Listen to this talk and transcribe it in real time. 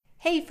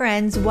Hey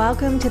friends,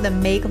 welcome to the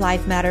Make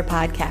Life Matter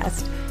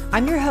podcast.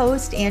 I'm your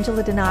host,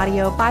 Angela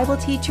Donadio, Bible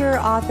teacher,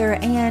 author,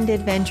 and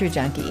adventure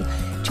junkie.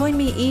 Join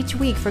me each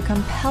week for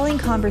compelling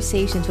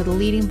conversations with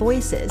leading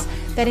voices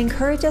that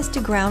encourage us to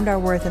ground our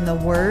worth in the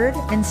Word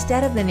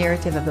instead of the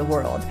narrative of the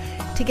world.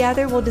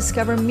 Together, we'll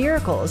discover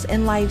miracles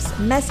in life's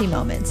messy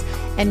moments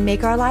and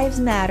make our lives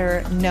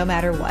matter no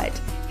matter what.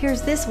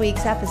 Here's this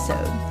week's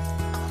episode.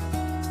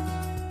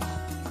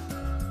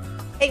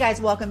 Hey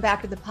guys, welcome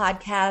back to the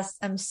podcast.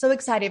 I'm so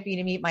excited for you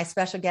to meet my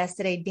special guest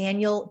today,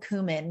 Daniel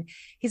Kooman.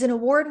 He's an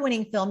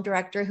award-winning film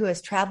director who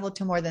has traveled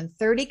to more than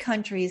 30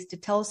 countries to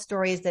tell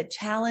stories that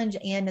challenge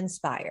and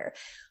inspire.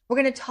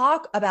 We're going to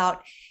talk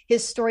about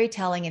his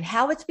storytelling and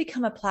how it's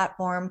become a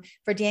platform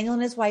for Daniel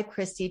and his wife,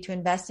 Christy, to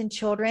invest in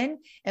children,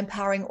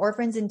 empowering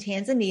orphans in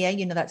Tanzania.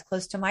 You know, that's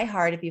close to my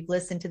heart if you've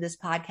listened to this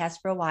podcast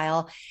for a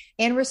while,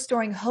 and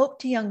restoring hope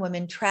to young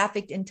women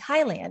trafficked in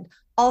Thailand,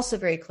 also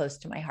very close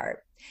to my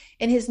heart.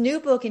 In his new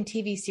book and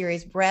TV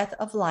series, Breath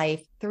of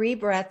Life, 3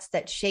 Breaths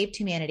That Shaped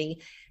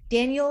Humanity,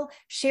 Daniel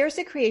shares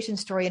the creation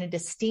story in a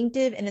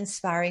distinctive and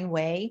inspiring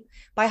way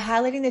by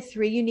highlighting the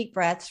 3 unique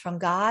breaths from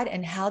God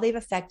and how they've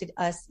affected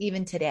us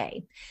even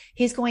today.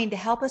 He's going to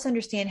help us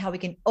understand how we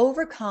can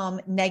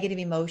overcome negative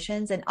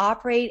emotions and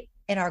operate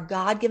in our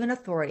God-given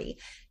authority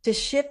to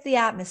shift the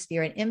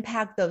atmosphere and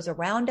impact those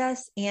around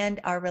us and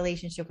our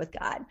relationship with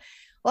God.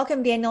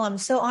 Welcome, Daniel. I'm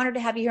so honored to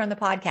have you here on the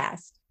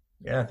podcast.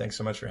 Yeah, thanks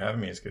so much for having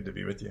me. It's good to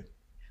be with you.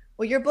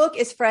 Well, your book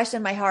is fresh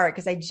in my heart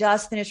because I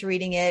just finished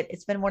reading it.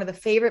 It's been one of the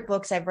favorite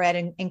books I've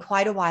read in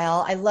quite a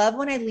while. I love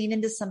when I lean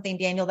into something,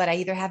 Daniel, that I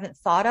either haven't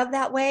thought of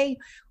that way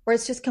or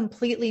it's just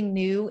completely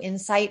new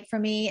insight for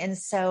me. And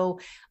so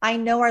I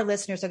know our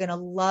listeners are going to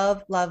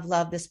love, love,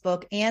 love this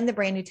book and the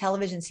brand new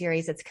television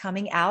series that's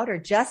coming out or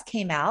just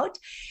came out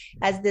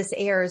as this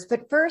airs.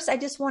 But first, I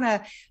just want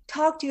to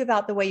talk to you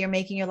about the way you're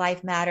making your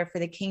life matter for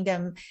the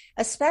kingdom,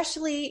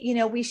 especially, you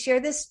know, we share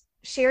this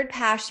shared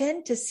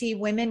passion to see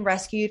women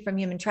rescued from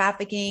human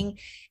trafficking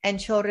and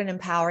children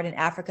empowered in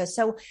Africa.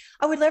 So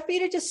I would love for you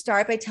to just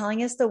start by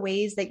telling us the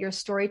ways that your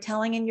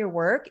storytelling and your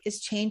work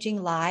is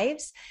changing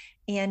lives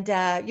and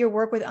your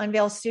work with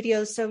Unveil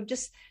Studios. So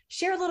just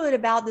share a little bit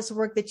about this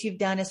work that you've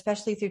done,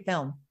 especially through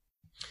film.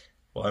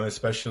 Well, I'm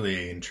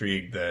especially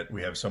intrigued that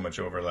we have so much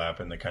overlap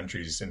in the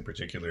countries in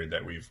particular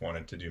that we've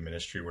wanted to do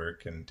ministry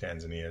work in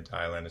Tanzania,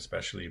 Thailand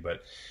especially.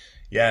 But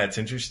yeah, it's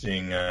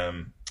interesting.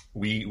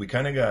 We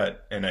kind of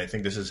got, and I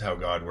think this is how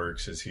God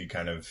works, is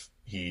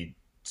he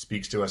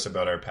speaks to us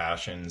about our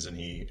passions and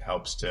he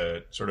helps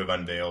to sort of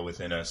unveil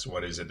within us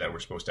what is it that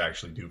we're supposed to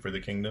actually do for the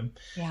kingdom.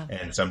 Yeah.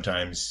 And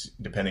sometimes,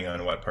 depending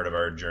on what part of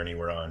our journey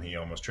we're on, he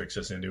almost tricks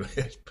us into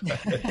it.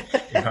 But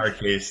in our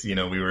case, you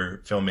know, we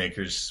were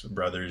filmmakers,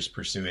 brothers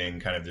pursuing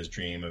kind of this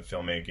dream of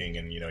filmmaking,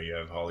 and, you know, you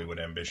have Hollywood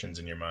ambitions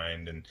in your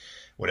mind and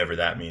whatever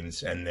that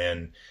means. And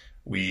then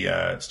we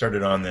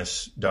started on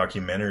this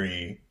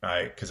documentary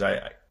because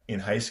in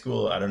high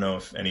school, I don't know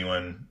if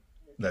anyone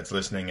that's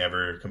listening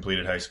ever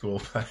completed high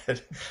school,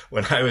 but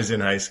when I was in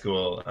high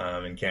school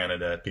in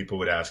Canada, people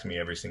would ask me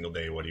every single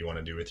day, what do you want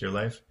to do with your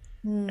life?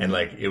 And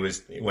like, it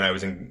was when I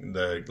was in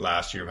the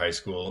last year of high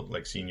school,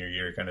 like senior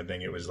year kind of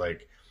thing, it was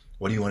like,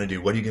 what do you want to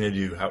do? What are you going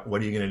to do?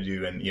 What are you going to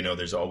do? And, you know,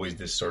 there's always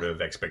this sort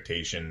of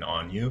expectation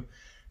on you.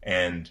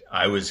 And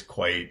I was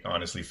quite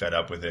honestly fed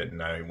up with it.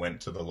 And I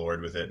went to the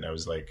Lord with it. And I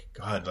was like,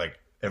 God, like,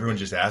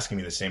 everyone's just asking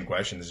me the same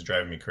question. This is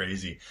driving me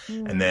crazy.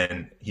 And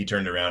then he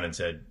turned around and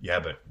said, yeah,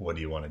 but what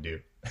do you want to do?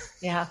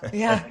 Yeah,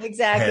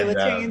 exactly. And,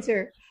 what's your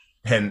answer?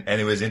 And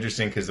it was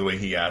interesting because the way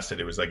he asked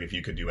it was like, if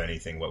you could do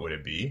anything, what would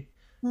it be?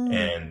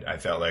 And I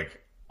felt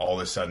like all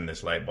of a sudden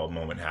this light bulb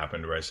moment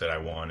happened where I said I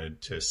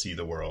wanted to see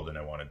the world and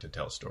I wanted to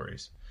tell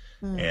stories.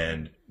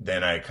 And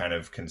then I kind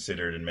of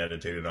considered and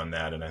meditated on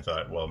that. And I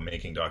thought, well,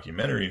 making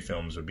documentary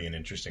films would be an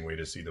interesting way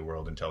to see the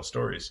world and tell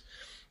stories.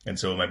 And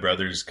so my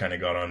brothers kind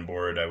of got on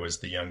board. I was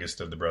the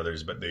youngest of the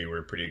brothers, but they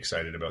were pretty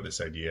excited about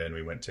this idea. And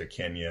we went to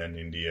Kenya and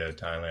India,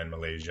 Thailand,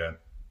 Malaysia.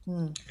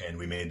 And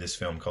we made this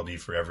film called E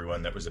for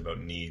Everyone that was about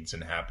needs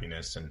and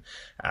happiness and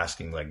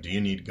asking, like, do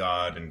you need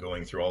God? And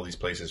going through all these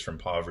places from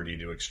poverty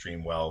to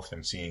extreme wealth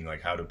and seeing,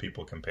 like, how do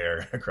people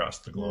compare across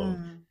the globe?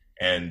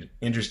 And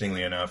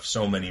interestingly enough,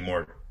 so many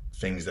more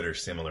things that are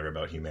similar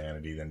about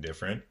humanity than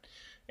different.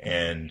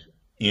 And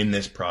in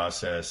this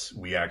process,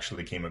 we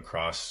actually came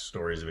across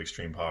stories of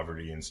extreme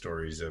poverty and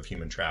stories of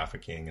human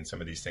trafficking and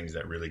some of these things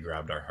that really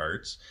grabbed our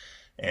hearts.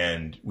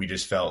 And we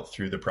just felt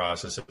through the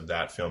process of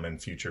that film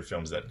and future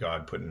films that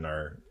God put in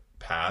our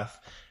path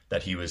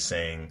that he was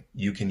saying,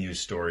 you can use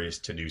stories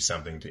to do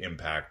something to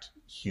impact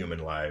human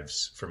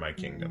lives for my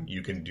kingdom.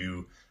 You can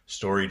do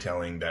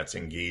storytelling that's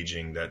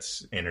engaging,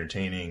 that's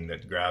entertaining,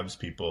 that grabs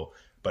people,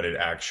 but it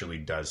actually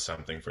does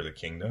something for the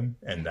kingdom.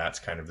 And that's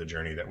kind of the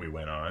journey that we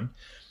went on.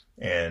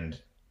 And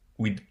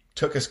we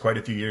took us quite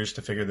a few years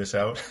to figure this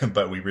out,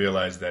 but we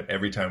realized that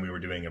every time we were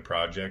doing a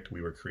project, we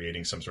were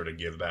creating some sort of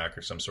give back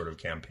or some sort of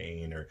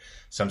campaign or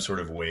some sort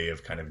of way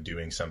of kind of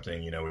doing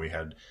something. You know, we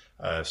had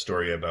a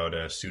story about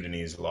a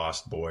Sudanese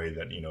lost boy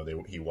that,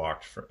 he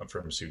walked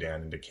from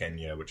Sudan into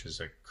Kenya, which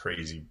is a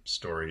crazy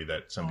story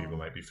that some people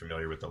might be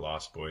familiar with, the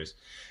Lost Boys.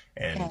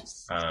 And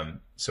Yes.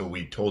 so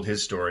we told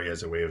his story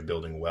as a way of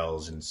building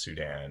wells in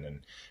Sudan.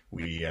 And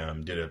we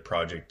did a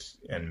project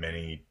and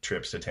many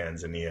trips to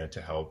Tanzania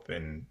to help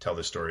and tell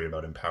the story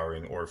about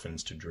empowering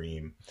orphans to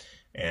dream.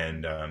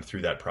 And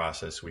through that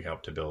process, we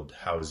helped to build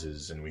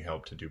houses, and we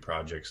helped to do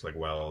projects like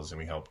wells, and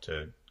we helped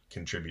to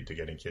contribute to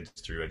getting kids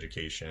through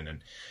education.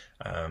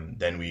 And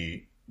then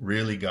we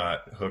really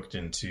got hooked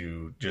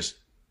into just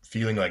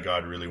feeling like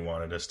God really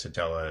wanted us to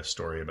tell a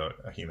story about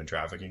a human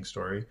trafficking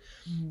story.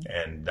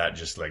 And that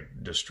just like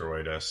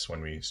destroyed us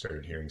when we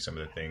started hearing some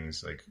of the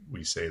things. Like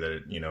we say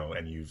that,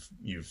 and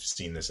you've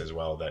seen this as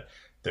well, that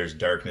there's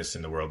darkness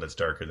in the world that's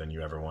darker than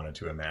you ever wanted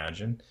to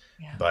imagine.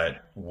 Yeah.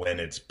 But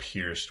when it's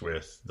pierced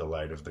with the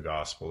light of the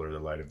gospel, or the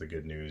light of the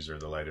good news, or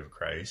the light of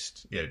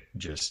Christ, it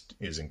just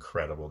is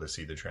incredible to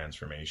see the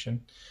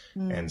transformation.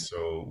 And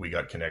so we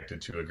got connected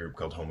to a group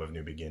called Home of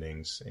New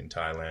Beginnings in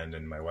Thailand.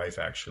 And my wife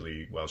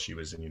actually, while she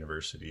was in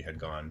university, had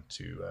gone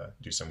to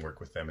do some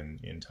work with them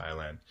in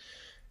Thailand.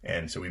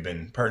 And so we've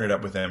been partnered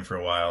up with them for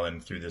a while.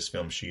 And through this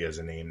film, She Has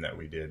a Name, that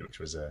we did, which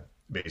was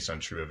based on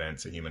true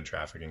events, a human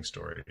trafficking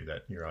story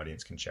that your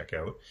audience can check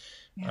out.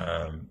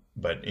 Yeah.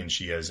 But in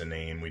She Has a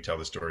Name, we tell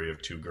the story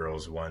of two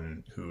girls,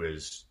 one who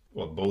is,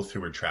 both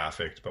who were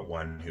trafficked, but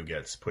one who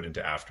gets put into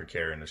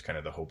aftercare and is kind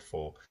of the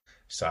hopeful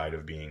side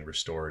of being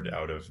restored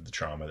out of the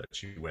trauma that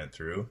she went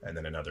through. And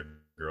then another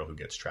girl who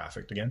gets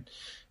trafficked again,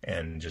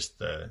 and just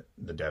the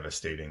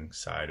devastating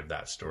side of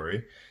that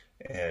story.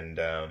 And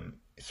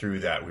through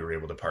that, we were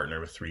able to partner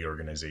with 3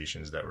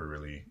 organizations that were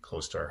really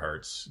close to our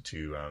hearts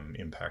to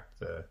impact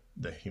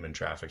the human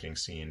trafficking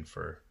scene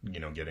for,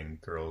 getting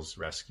girls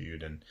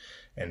rescued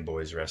and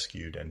boys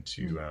rescued, and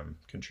to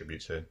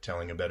contribute to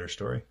telling a better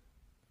story.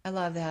 I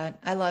love that.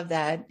 I love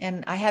that.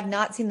 And I have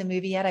not seen the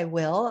movie yet. I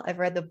will. I've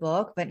read the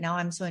book, but now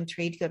I'm so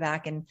intrigued to go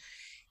back and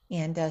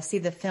see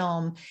the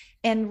film.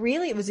 And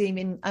really, it was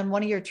even on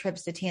one of your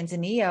trips to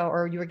Tanzania,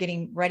 or you were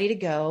getting ready to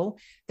go,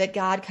 that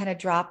God kind of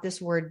dropped this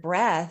word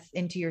breath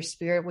into your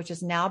spirit, which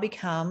has now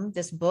become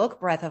this book,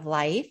 Breath of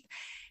Life,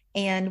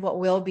 and what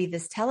will be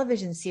this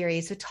television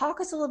series. So talk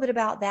us a little bit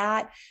about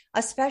that,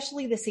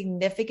 especially the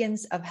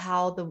significance of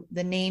how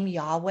the name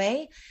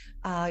Yahweh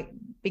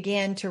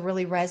began to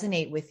really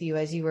resonate with you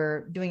as you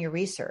were doing your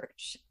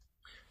research.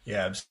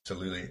 Yeah,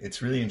 absolutely.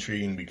 It's really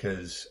intriguing,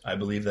 because I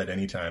believe that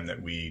anytime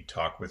that we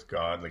talk with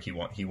God, like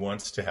he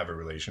wants to have a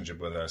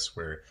relationship with us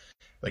where,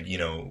 like,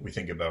 we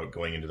think about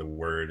going into the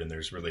Word, and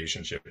there's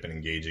relationship and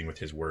engaging with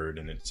His Word,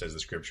 and it says the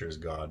Scripture is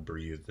God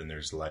breathed, and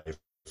there's life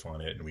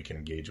on it, and we can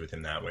engage with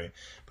Him that way.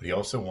 But He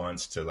also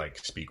wants to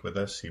speak with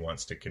us. He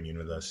wants to commune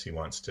with us. He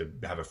wants to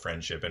have a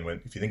friendship. And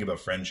if you think about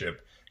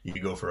friendship, you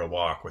go for a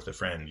walk with a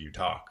friend, you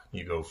talk.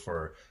 You go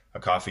for a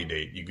coffee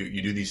date,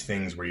 you do these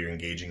things where you're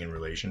engaging in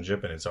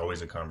relationship, and it's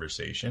always a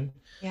conversation.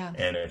 Yeah.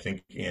 And I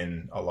think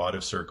in a lot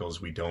of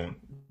circles, we don't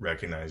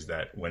recognize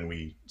that when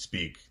we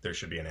speak, there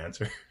should be an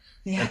answer.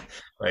 Yeah.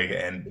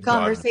 And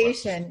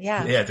conversation.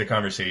 Yeah, it's a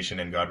conversation,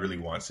 and God really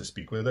wants to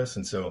speak with us.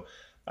 And so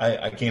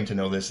I came to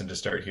know this and to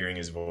start hearing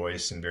His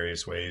voice in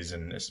various ways,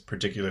 and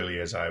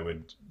particularly as I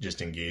would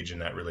just engage in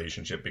that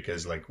relationship,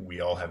 because we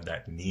all have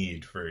that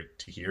need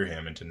to hear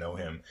Him and to know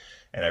Him.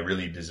 And I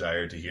really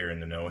desired to hear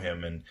and to know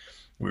Him. And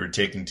we were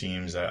taking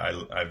teams.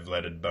 I've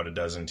led about a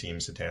dozen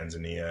teams to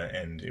Tanzania,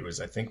 and it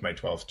was, I think, my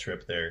 12th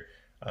trip there.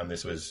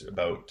 This was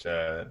about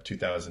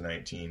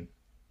 2019.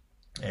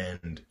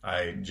 And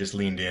I just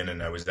leaned in,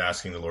 and I was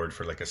asking the Lord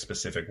for a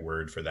specific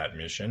word for that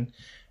mission.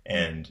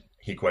 And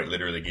He quite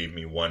literally gave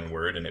me one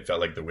word, and it felt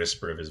like the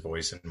whisper of His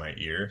voice in my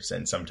ear.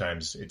 And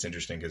sometimes it's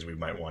interesting, because we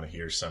might want to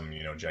hear some,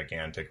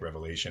 gigantic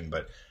revelation,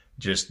 but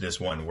just this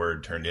one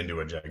word turned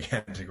into a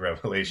gigantic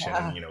revelation.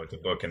 Yeah. And, it's a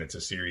book, and it's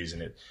a series,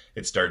 and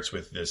it starts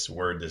with this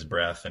word, this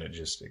breath, and it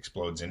just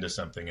explodes into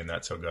something. And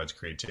that's how God's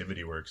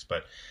creativity works.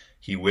 But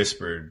He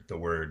whispered the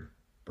word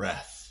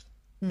breath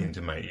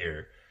into my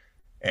ear,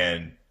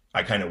 and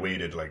I kind of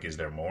waited, is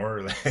there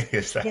more?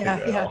 Is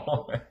that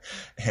all?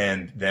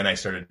 And then I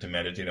started to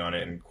meditate on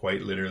it. And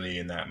quite literally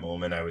in that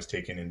moment, I was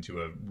taken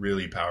into a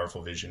really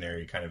powerful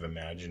visionary kind of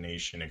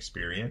imagination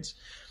experience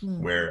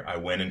where I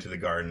went into the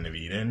Garden of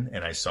Eden,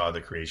 and I saw the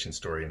creation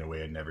story in a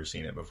way I'd never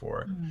seen it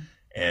before.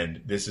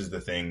 And this is the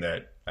thing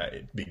that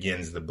it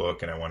begins the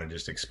book. And I want to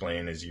just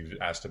explain, as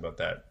you've asked about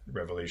that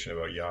revelation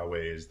about Yahweh,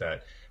 is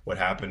that what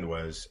happened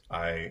was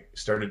I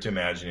started to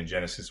imagine in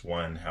Genesis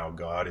 1 how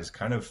God is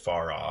kind of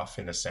far off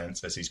in a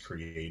sense as He's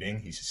creating.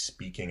 He's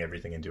speaking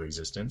everything into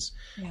existence.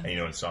 Yeah. And,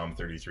 in Psalm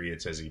 33,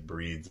 it says He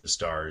breathed the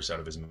stars out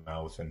of His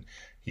mouth, and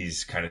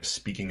He's kind of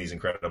speaking these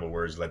incredible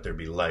words: let there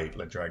be light,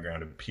 let dry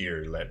ground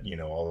appear, let,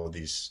 all of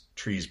these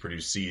trees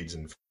produce seeds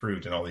and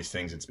fruit and all these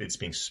things. It's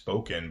being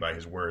spoken by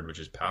His word, which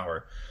is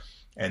power.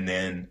 And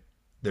then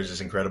there's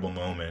this incredible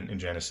moment in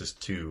Genesis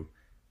 2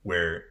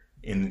 where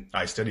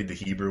I studied the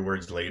Hebrew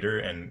words later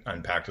and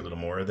unpacked a little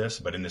more of this,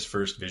 but in this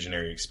first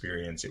visionary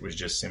experience, it was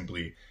just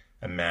simply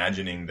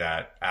imagining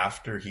that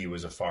after he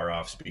was afar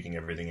off speaking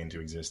everything into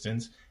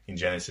existence, in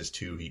Genesis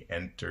 2, he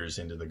enters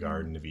into the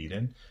Garden of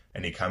Eden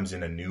and he comes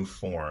in a new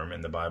form.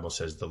 And the Bible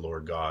says the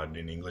Lord God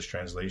in English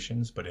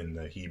translations, but in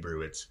the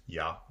Hebrew, it's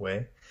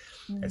Yahweh.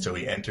 And so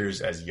he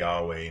enters as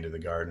Yahweh into the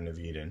Garden of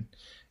Eden.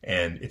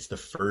 And it's the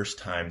first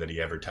time that he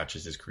ever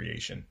touches his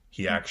creation.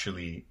 He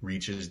actually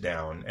reaches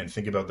down, and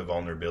think about the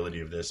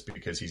vulnerability of this,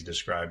 because he's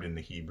described in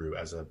the Hebrew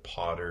as a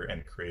potter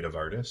and creative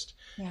artist,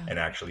 and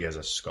actually as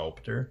a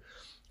sculptor.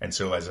 And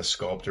so as a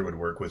sculptor would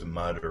work with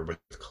mud or with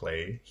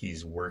clay,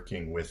 he's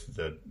working with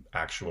the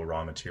actual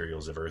raw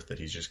materials of earth that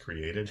he's just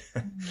created.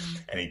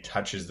 And he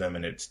touches them,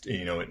 and it's,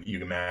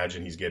 you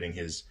imagine he's getting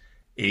his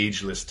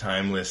ageless,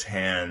 timeless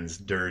hands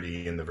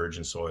dirty in the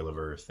virgin soil of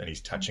earth, and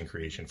he's touching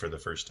creation for the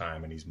first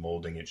time, and he's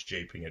molding it,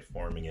 shaping it,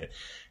 forming it.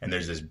 And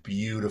there's this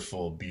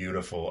beautiful,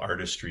 beautiful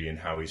artistry in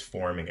how he's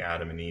forming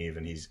Adam and Eve,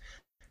 and he's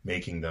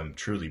making them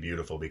truly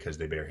beautiful because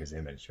they bear his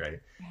image, right?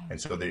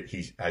 And so that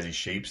as he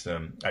shapes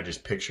them, I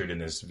just pictured in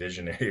this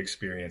visionary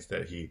experience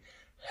that he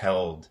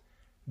held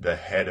the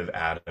head of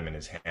Adam in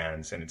his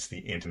hands, and it's the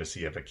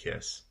intimacy of a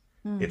kiss.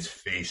 It's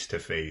face to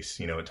face.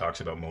 It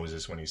talks about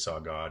Moses when he saw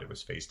God, it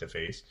was face to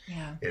face.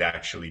 It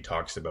actually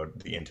talks about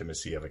the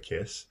intimacy of a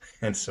kiss.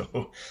 And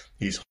so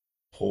he's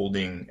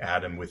holding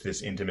Adam with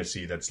this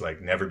intimacy that's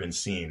like never been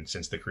seen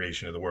since the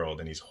creation of the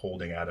world. And he's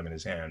holding Adam in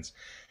his hands.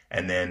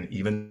 And then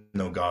even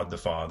though God the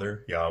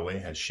Father, Yahweh,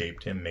 has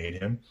shaped him, made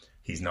him,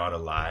 he's not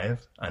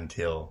alive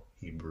until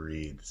he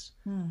breathes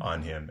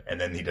on him.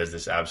 And then he does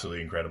this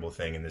absolutely incredible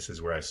thing, and this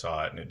is where I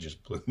saw it, and it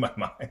just blew my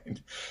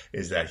mind,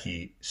 is that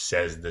he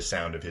says the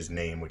sound of his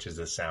name, which is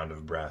the sound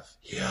of breath.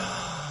 Yahweh.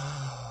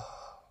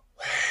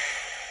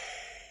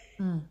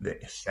 The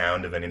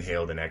sound of an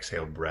inhaled and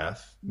exhaled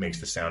breath makes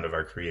the sound of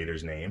our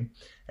Creator's name.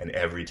 And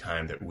every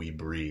time that we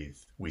breathe,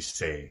 we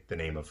say the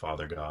name of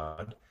Father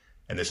God.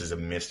 And this is a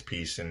missed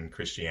piece in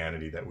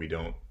Christianity, that we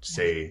don't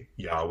say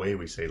Yahweh,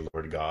 we say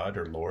Lord God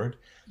or Lord.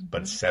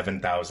 But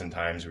 7,000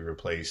 times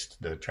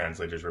the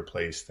translators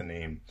replaced the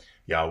name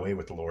Yahweh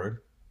with Lord.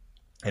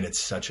 And it's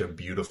such a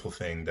beautiful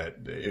thing that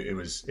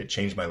it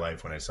changed my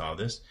life when I saw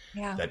this,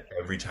 that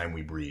every time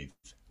we breathe,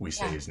 we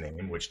say his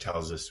name, which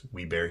tells us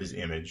we bear his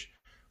image.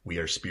 We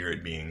are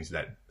spirit beings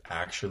that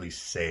actually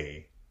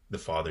say the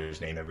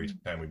Father's name every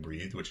time we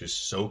breathe, which is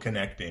so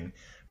connecting.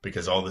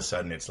 Because all of a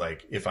sudden it's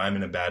like, if I'm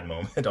in a bad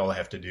moment, all I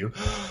have to do,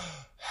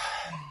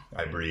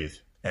 I breathe,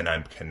 and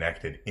I'm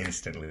connected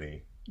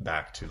instantly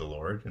back to the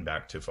Lord and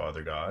back to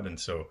Father God. And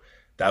so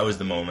that was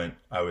the moment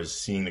I was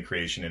seeing the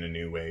creation in a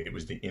new way. It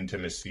was the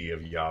intimacy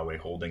of Yahweh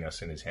holding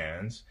us in his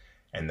hands,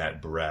 and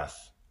that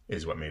breath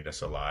is what made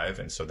us alive.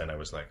 And so then I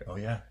was like, oh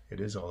yeah, it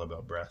is all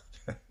about breath.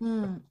 I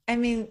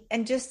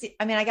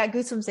got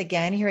goosebumps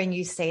again hearing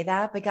you say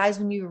that. But guys,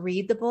 when you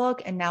read the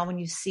book, and now when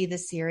you see the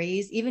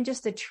series, even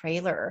just the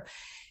trailer,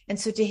 and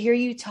so to hear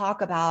you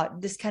talk about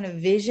this kind of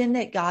vision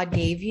that God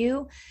gave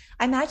you,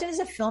 I imagine as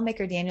a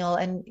filmmaker, Daniel,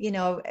 and,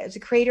 as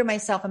a creator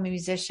myself, I'm a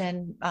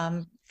musician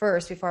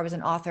first before I was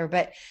an author,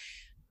 but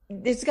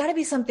there's got to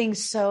be something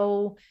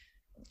so,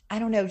 I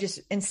don't know, just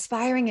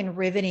inspiring and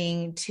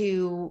riveting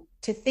to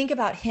think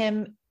about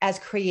him as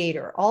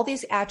creator, all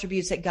these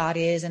attributes that God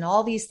is, and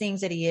all these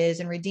things that he is,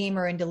 and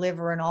redeemer and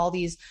deliverer, and all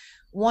these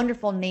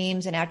wonderful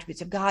names and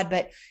attributes of God.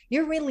 But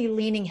you're really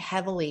leaning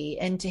heavily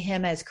into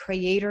him as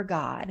creator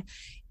God.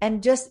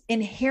 And just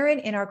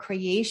inherent in our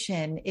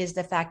creation is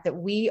the fact that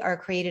we are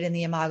created in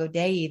the imago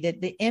Dei,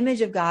 that the image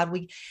of God.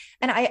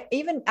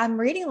 I'm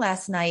reading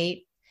last night,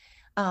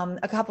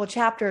 a couple of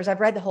chapters.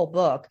 I've read the whole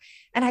book,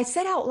 and I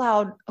said out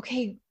loud,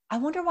 okay, I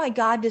wonder why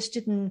God just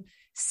didn't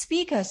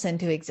speak us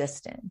into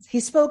existence. He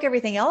spoke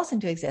everything else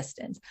into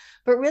existence.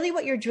 But really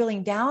what you're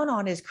drilling down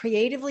on is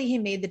creatively, he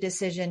made the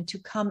decision to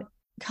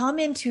come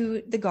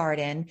into the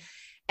garden,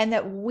 and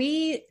that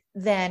we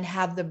then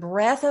have the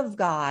breath of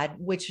God,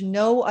 which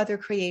no other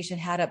creation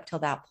had up till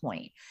that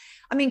point.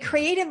 I mean,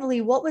 creatively,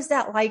 what was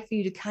that like for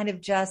you to kind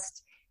of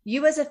just,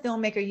 you as a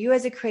filmmaker, you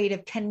as a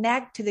creative,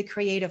 connect to the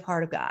creative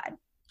heart of God?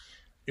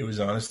 It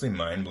was honestly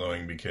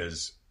mind-blowing,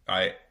 because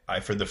I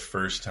for the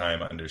first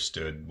time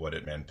understood what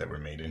it meant that we're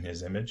made in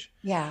his image.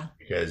 Yeah.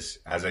 Because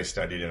as I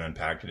studied and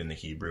unpacked it in the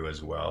Hebrew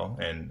as well,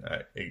 and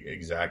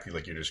exactly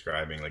like you're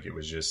describing, like it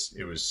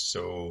was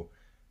so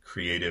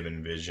creative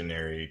and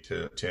visionary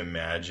to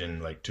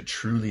imagine, like to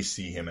truly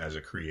see him as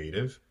a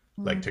creative,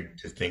 like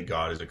to think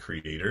God as a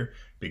creator,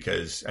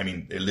 because I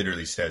mean, it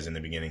literally says in the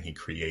beginning, he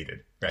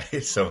created,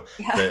 right? So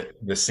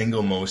the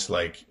single most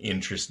like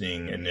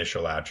interesting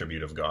initial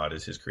attribute of God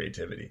is his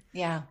creativity.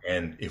 Yeah.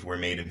 And if we're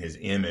made in his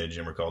image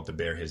and we're called to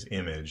bear his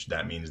image,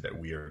 that means that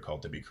we are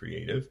called to be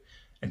creative.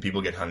 And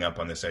people get hung up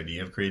on this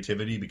idea of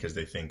creativity because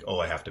they think, oh,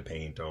 I have to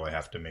paint, oh, I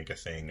have to make a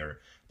thing, or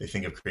they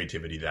think of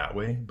creativity that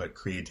way. But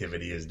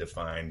creativity is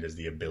defined as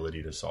the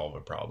ability to solve a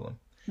problem.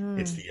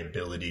 It's the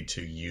ability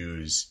to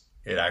use,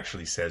 it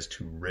actually says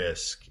to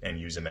risk and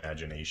use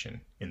imagination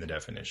in the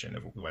definition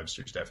of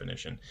Webster's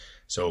definition.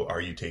 So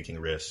are you taking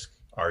risk?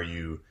 Are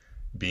you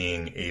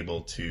being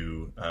able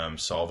to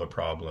solve a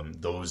problem.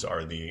 Those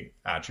are the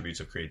attributes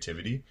of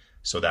creativity.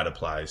 So that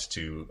applies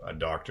to a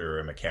doctor or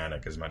a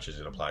mechanic as much as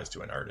it applies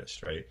to an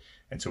artist, right?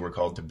 And so we're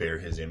called to bear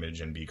his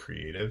image and be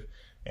creative.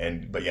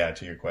 But yeah,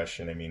 to your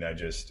question, I mean,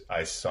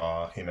 I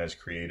saw him as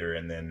creator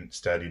and then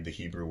studied the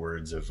Hebrew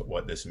words of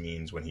what this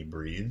means when he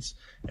breathes.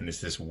 And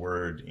it's this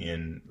word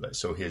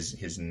so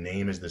his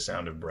name is the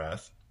sound of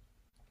breath.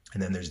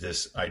 And then there's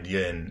this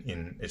idea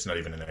in it's not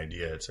even an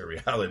idea, it's a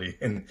reality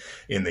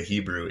in the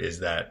Hebrew, is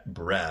that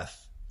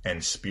breath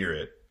and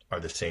spirit are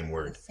the same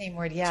word. Same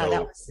word, yeah.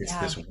 So it's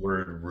this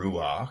word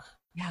ruach,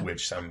 yeah.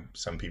 which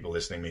some people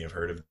listening may have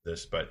heard of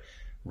this, but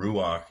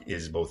ruach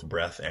is both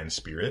breath and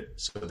spirit.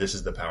 So this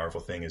is the powerful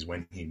thing, is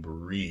when he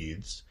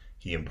breathes,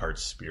 he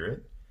imparts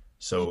spirit.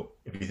 So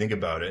if you think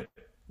about it,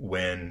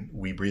 when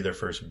we breathe our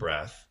first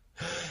breath,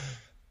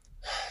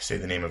 say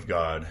the name of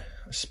God,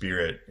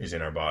 spirit is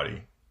in our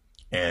body.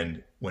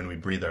 And when we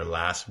breathe our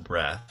last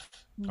breath,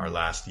 our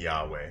last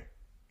Yahweh,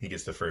 he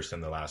gets the first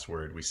and the last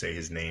word. We say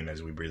his name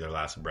as we breathe our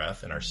last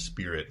breath, and our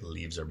spirit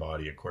leaves our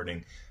body.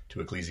 According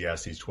to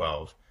Ecclesiastes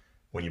 12,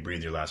 when you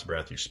breathe your last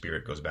breath, your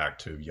spirit goes back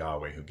to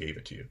Yahweh who gave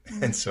it to you.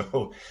 And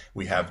so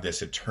we have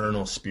this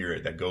eternal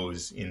spirit that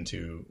goes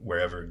into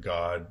wherever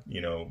God,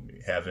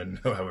 heaven,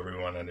 however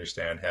we want to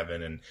understand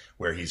heaven, and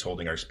where he's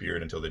holding our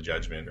spirit until the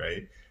judgment,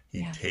 right?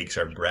 He takes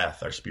our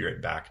breath, our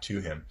spirit, back to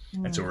him.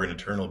 And so we're an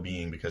eternal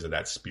being because of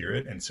that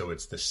spirit. And so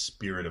it's the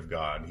spirit of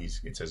God.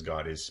 It says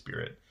God is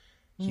spirit.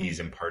 He's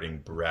imparting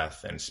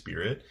breath and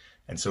spirit.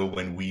 And so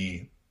when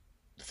we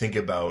think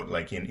about,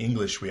 like in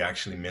English, we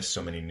actually miss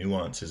so many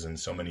nuances in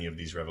so many of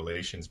these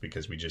revelations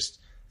because we just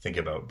think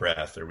about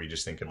breath, or we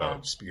just think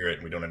about spirit,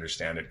 and we don't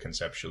understand it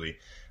conceptually.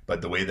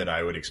 But the way that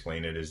I would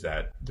explain it is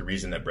that the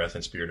reason that breath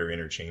and spirit are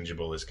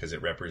interchangeable is because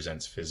it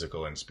represents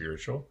physical and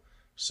spiritual.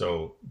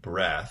 So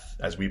breath,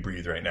 as we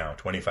breathe right now,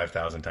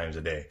 25,000 times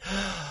a day,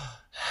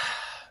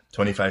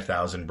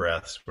 25,000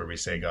 breaths where we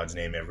say God's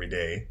name every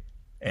day.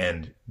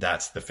 And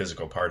that's the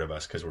physical part of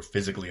us because we're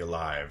physically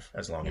alive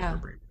as long as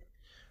we're breathing.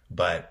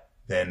 But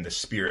then the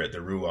spirit, the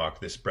ruach,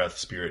 this breath,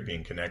 spirit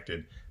being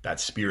connected, that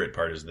spirit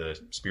part is the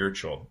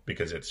spiritual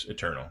because it's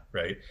eternal,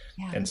 right?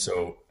 Yeah. And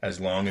so as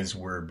long as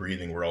we're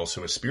breathing, we're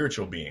also a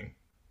spiritual being,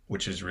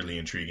 which is really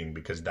intriguing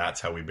because that's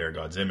how we bear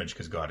God's image,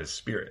 because God is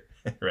spirit,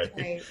 right?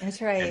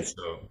 That's right. And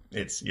so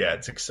it's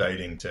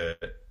exciting to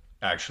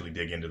actually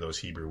dig into those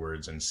Hebrew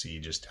words and see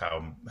just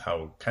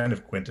how kind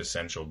of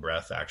quintessential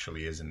breath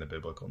actually is in the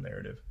biblical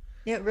narrative.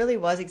 It really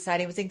was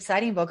exciting. It was an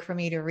exciting book for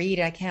me to read.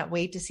 I can't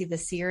wait to see the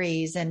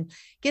series, and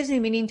gives me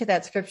meaning to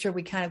that scripture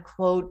we kind of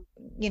quote,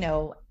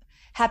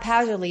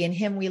 haphazardly. In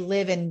him we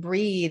live and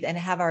breathe and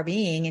have our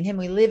being. In him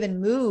we live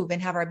and move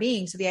and have our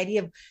being. So the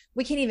idea of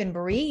we can't even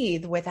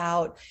breathe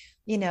without,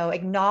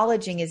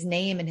 acknowledging his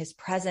name and his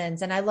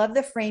presence. And I love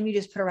the frame you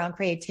just put around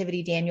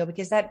creativity, Daniel,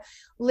 because that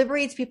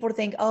liberates people to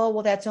think, oh,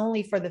 well, that's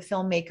only for the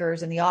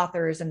filmmakers and the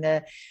authors and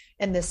the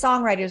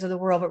songwriters of the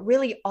world. But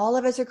really, all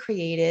of us are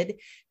created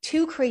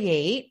to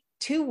create,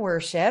 to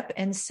worship.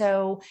 And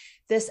so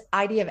this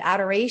idea of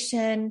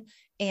adoration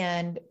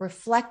and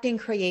reflecting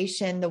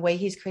creation the way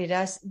he's created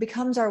us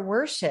becomes our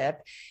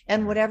worship,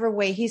 and whatever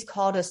way he's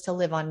called us to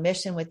live on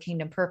mission with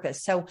kingdom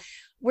purpose. So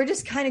we're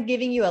just kind of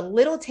giving you a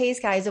little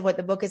taste, guys, of what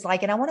the book is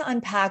like. And I want to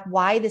unpack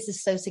why this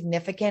is so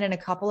significant in a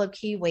couple of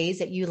key ways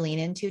that you lean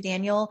into,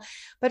 Daniel.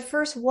 But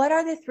first, what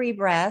are the three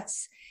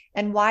breaths,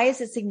 and why is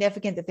it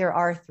significant that there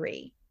are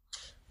three?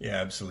 Yeah,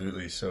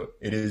 absolutely. So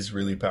it is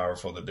really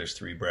powerful that there's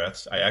three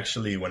breaths. I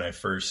actually, when I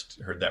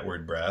first heard that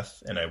word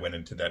breath and I went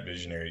into that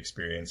visionary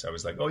experience, I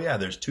was like, oh yeah,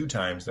 there's 2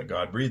 times that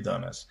God breathed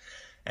on us.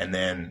 And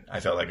then I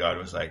felt like God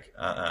was like,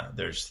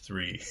 there's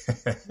 3.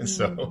 And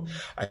so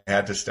I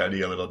had to study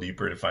a little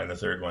deeper to find the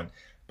third one.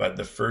 But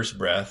the first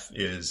breath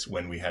is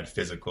when we had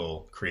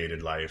physical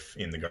created life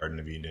in the Garden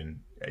of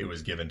Eden. It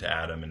was given to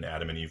Adam, and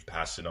Adam and Eve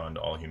passed it on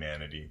to all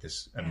humanity.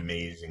 This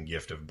amazing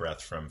gift of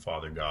breath from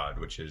Father God,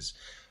 which is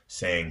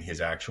saying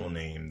his actual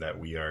name, that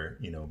we are,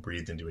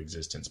 breathed into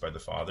existence by the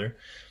Father.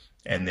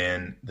 And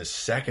then the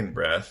second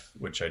breath,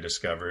 which I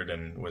discovered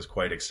and was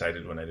quite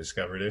excited when I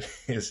discovered it,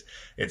 is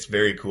it's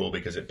very cool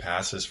because it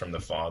passes from the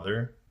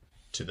Father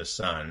to the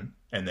Son.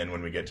 And then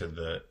when we get to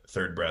the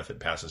third breath, it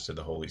passes to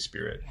the Holy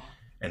Spirit.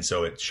 And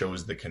so it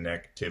shows the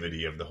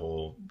connectivity of the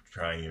whole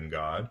triune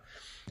God.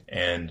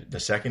 And the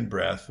second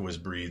breath was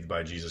breathed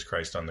by Jesus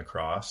Christ on the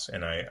cross.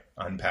 And I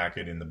unpack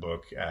it in the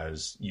book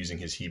as using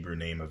his Hebrew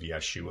name of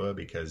Yeshua,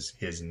 because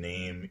his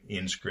name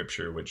in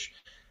Scripture, which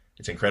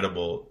it's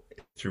incredible,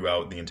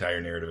 throughout the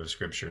entire narrative of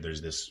Scripture,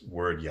 there's this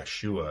word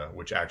Yeshua,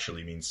 which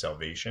actually means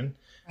salvation.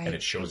 Right. And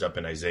it shows up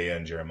in Isaiah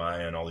and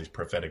Jeremiah and all these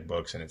prophetic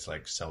books. And it's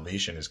like,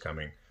 salvation is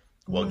coming.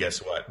 Well, guess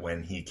what?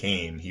 When he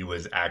came, he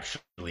was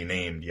actually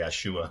named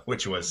Yeshua,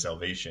 which was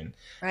salvation.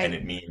 Right. And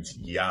it means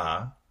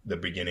Yah, the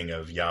beginning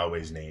of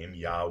Yahweh's name.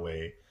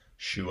 Yahweh,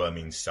 Shua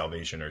means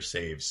salvation or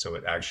saves. So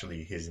it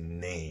actually, his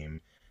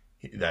name,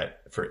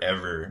 that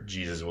forever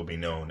Jesus will be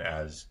known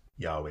as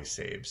Yahweh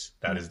saves.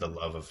 That is the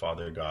love of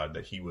Father God,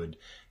 that he would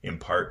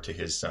impart to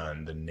his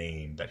Son the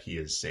name that he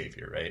is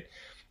Savior, right?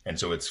 And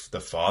so it's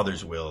the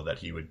Father's will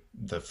that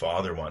the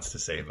Father wants to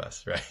save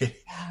us, right?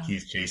 Yeah.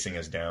 He's chasing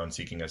us down,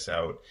 seeking us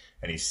out,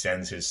 and he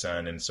sends his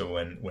son. And so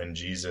when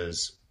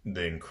Jesus,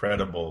 the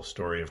incredible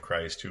story of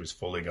Christ, who is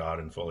fully God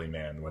and fully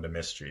man, what a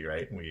mystery,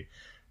 right? We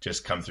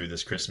just come through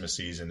this Christmas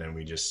season and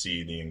we just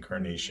see the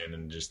incarnation,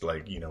 and just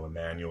like,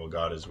 Emmanuel,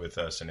 God is with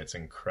us, and it's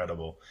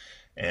incredible.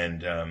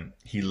 And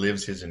he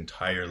lives his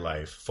entire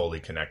life fully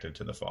connected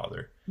to the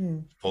Father,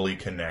 fully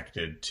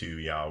connected to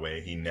Yahweh.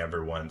 He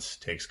never once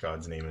takes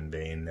God's name in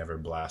vain, never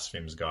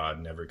blasphemes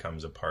God, never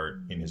comes apart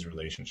in his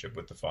relationship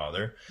with the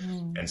Father.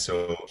 And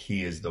so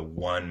he is the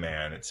one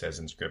man, it says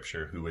in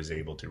Scripture, who is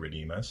able to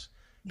redeem us,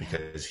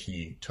 because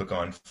he took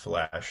on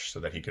flesh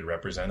so that he could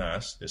represent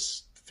us,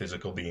 this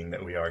physical being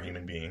that we are,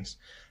 human beings.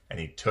 And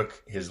he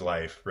took his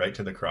life right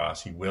to the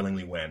cross. He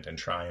willingly went and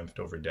triumphed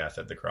over death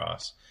at the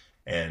cross.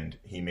 And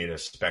he made a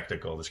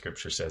spectacle, the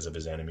Scripture says, of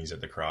his enemies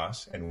at the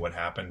cross. And what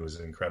happened was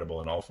incredible.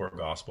 In all four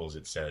Gospels,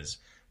 it says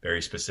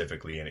very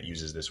specifically, and it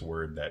uses this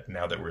word that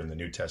now that we're in the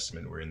New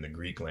Testament, we're in the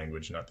Greek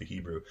language, not the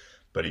Hebrew,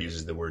 but it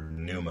uses the word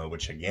pneuma,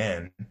 which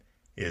again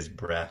is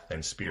breath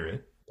and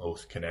spirit,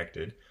 both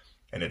connected.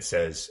 And it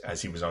says,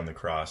 as he was on the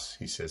cross,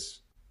 he says,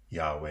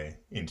 Yahweh,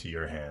 into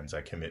your hands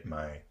I commit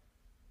my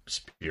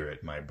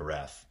spirit, my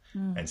breath.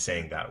 And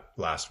saying that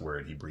last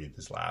word, he breathed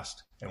his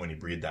last. And when he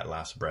breathed that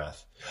last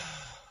breath,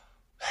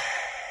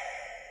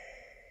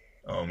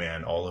 oh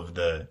man, all of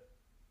the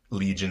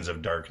legions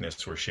of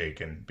darkness were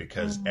shaken,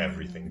 because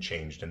everything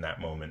changed in that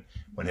moment.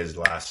 When his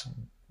last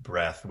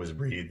breath was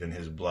breathed and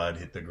his blood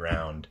hit the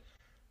ground,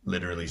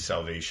 literally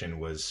salvation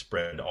was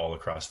spread all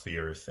across the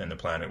earth, and the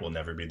planet will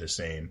never be the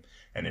same.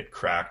 And it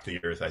cracked the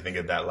earth. I think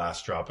at that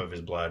last drop of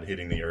his blood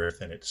hitting the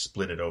earth, and it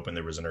split it open,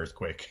 there was an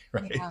earthquake,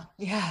 right?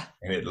 Yeah.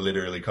 And it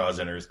literally caused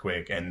an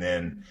earthquake, and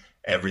then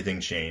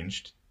everything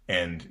changed.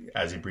 And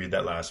as he breathed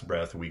that last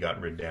breath, we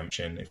got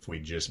redemption if we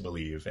just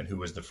believe. And who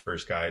was the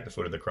first guy at the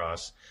foot of the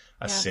cross?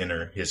 A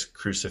sinner. His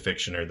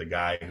crucifixioner, the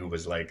guy who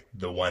was like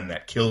the one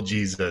that killed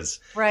Jesus,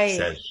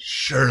 said,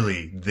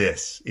 surely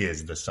this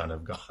is the Son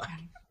of God.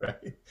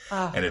 Right?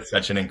 And it's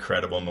such an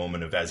incredible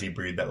moment of, as he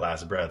breathed that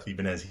last breath,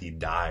 even as he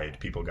died,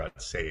 people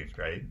got saved,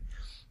 right?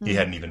 He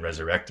hadn't even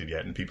resurrected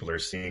yet, and people are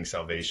seeing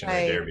salvation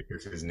right there,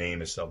 because his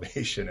name is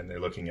salvation, and they're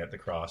looking at the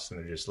cross and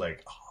they're just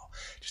like, oh,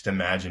 just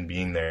imagine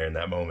being there in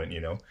that moment,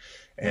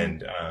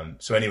 And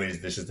so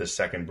anyways, this is the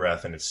second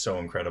breath, and it's so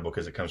incredible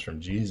because it comes from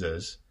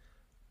Jesus.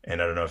 And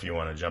I don't know if you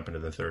want to jump into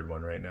the third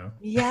one right now.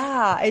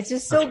 Yeah, it's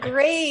just so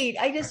great.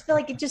 I just feel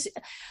like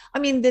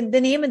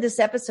the name of this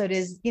episode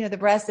is, the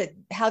breaths,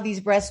 how these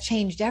breaths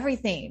changed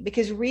everything,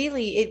 because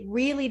really, it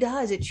really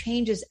does. It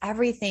changes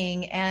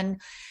everything. And,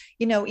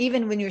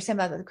 even when you were saying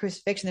about the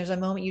crucifixion, there's a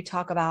moment you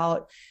talk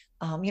about,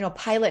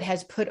 Pilate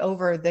has put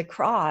over the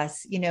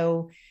cross,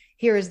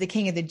 here is the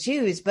King of the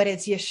Jews, but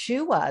it's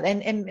Yeshua.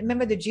 And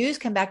remember, the Jews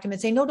come back to him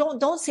and say, no,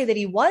 don't say that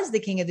he was the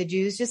King of the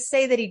Jews. Just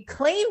say that he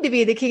claimed to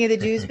be the King of the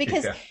Jews,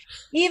 because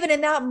even in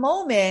that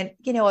moment,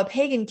 a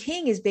pagan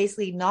king is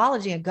basically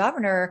acknowledging a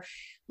governor.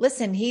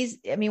 Listen,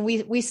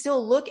 we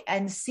still look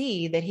and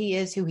see that he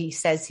is who he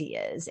says he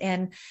is.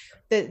 And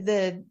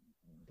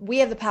we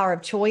have the power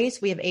of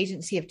choice. We have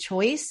agency of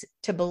choice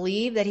to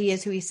believe that he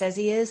is who he says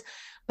he is.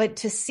 But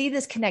to see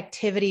this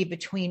connectivity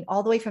between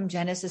all the way from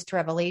Genesis to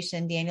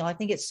Revelation, Daniel, I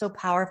think it's so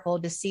powerful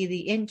to see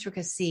the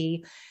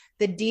intricacy,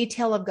 the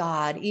detail of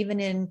God, even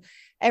in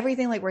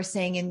everything, like we're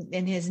saying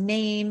in his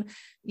name.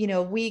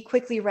 We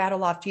quickly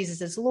rattle off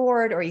Jesus as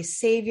Lord, or he's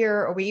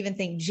Savior, or we even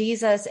think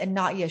Jesus and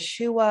not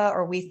Yeshua,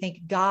 or we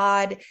think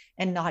God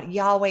and not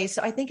Yahweh.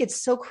 So I think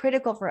it's so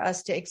critical for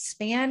us to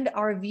expand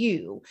our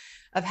view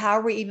of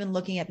how we're even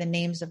looking at the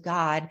names of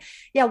God.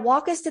 Yeah,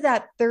 walk us to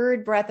that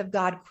third breath of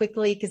God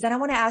quickly, because then I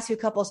want to ask you a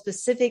couple of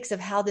specifics of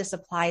how this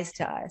applies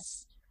to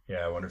us.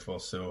 Yeah, wonderful.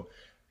 So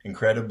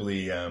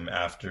incredibly,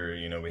 after,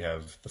 we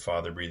have the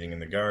Father breathing in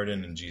the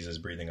garden and Jesus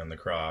breathing on the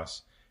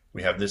cross,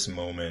 we have this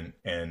moment,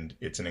 and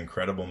it's an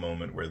incredible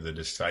moment where the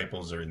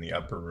disciples are in the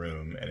upper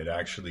room, and it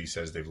actually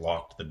says they've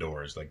locked the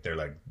doors. Like they're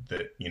like,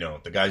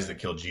 the guys that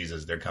killed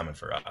Jesus, they're coming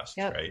for us,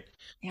 right?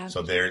 Yeah.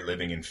 So they're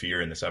living in fear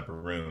in this upper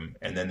room,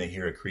 and then they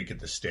hear a creak at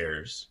the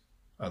stairs,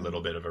 a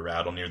little bit of a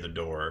rattle near the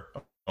door.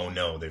 Oh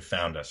no, they've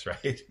found us,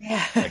 right?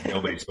 Yeah. Like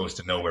nobody's supposed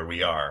to know where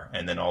we are.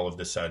 And then all of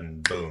a sudden,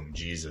 boom,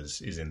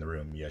 Jesus is in the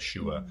room,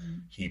 Yeshua.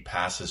 He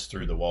passes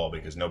through the wall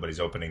because nobody's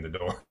opening the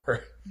door.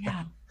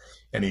 Yeah.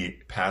 And he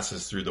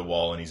passes through the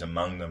wall and he's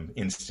among them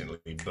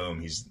instantly.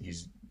 Boom.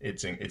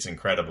 It's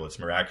incredible. It's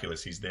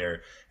miraculous. He's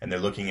there and they're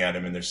looking at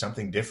him, and there's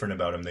something different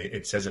about him.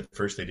 It says at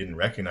first they didn't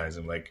recognize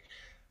him. Like,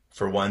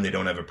 for one, they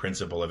don't have a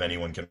principle of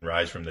anyone can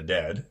rise from the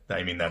dead.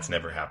 I mean, that's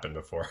never happened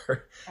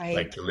before. Right.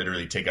 Like to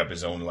literally take up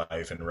his own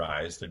life and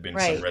rise. There've been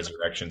some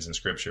resurrections in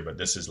Scripture, but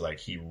this is like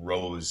he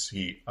rose.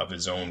 Of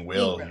his own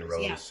will, he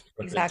rose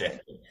from the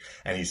dead,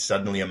 and he's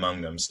suddenly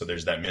among them. So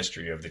there's that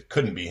mystery of it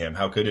couldn't be him.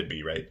 How could it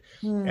be, right?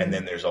 And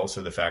then there's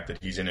also the fact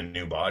that he's in a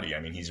new body. I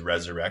mean, he's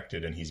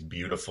resurrected and he's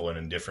beautiful in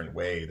a different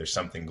way. There's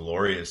something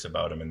glorious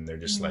about him, and they're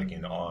just like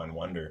in awe and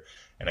wonder.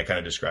 And I kind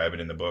of describe it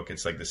in the book.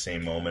 It's like the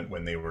same moment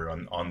when they were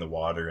on the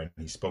water and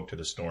he spoke to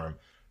the storm,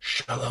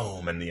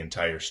 shalom, and the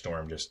entire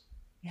storm just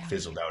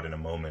fizzled out in a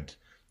moment,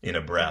 in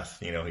a breath.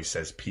 He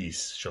says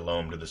peace,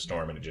 shalom to the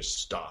storm, and it just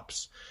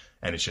stops.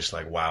 And it's just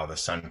like, wow, the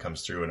sun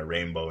comes through in a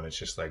rainbow, and it's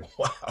just like,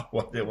 wow,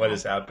 what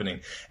is happening?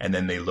 And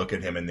then they look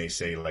at him and they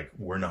say, like,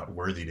 we're not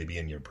worthy to be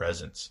in your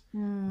presence.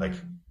 Like,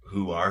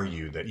 who are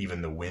you that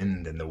even the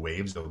wind and the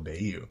waves obey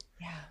you?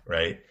 Yeah.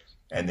 Right?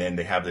 And then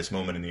they have this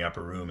moment in the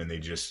upper room, and they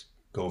just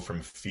go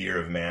from fear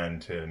of man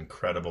to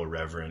incredible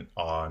reverent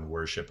awe and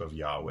worship of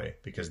Yahweh,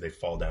 because they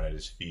fall down at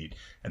his feet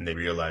and they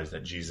realize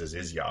that Jesus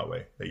is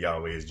Yahweh, that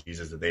Yahweh is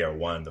Jesus, that they are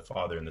one, the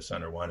Father and the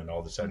Son are one, and all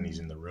of a sudden he's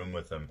in the room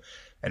with them.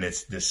 And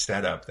it's this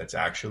setup that's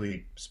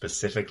actually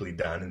specifically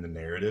done in the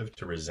narrative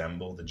to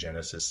resemble the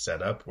Genesis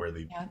setup where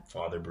the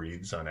Father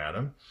breathes on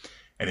Adam.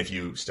 And if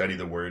you study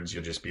the words,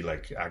 you'll just be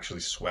like actually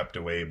swept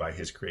away by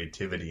his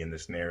creativity in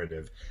this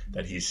narrative,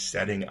 that he's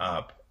setting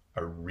up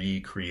a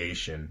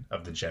recreation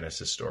of the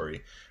Genesis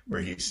story,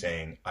 where he's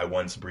saying, I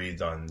once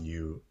breathed on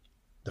you.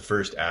 The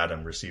first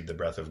Adam received the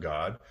breath of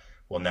God.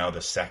 Well, now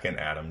the second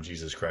Adam,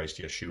 Jesus Christ,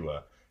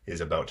 Yeshua,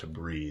 is about to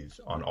breathe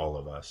on all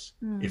of us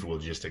if we'll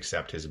just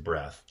accept his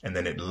breath. And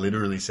then it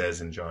literally says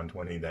in John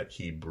 20 that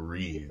he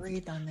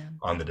breathed on them,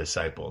 on the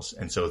disciples.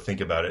 And so think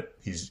about it.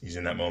 He's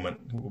in that moment.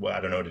 I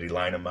don't know, did he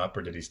line them up,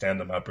 or did he stand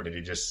them up, or did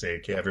he just say,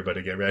 okay,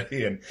 everybody get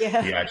ready? And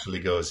he actually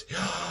goes,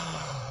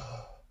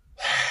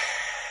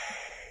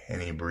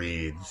 and he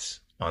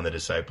breathes on the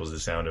disciples the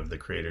sound of the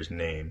Creator's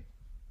name.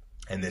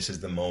 And this is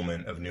the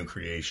moment of new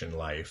creation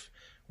life,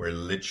 where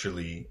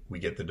literally we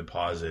get the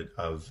deposit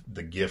of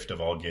the gift of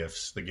all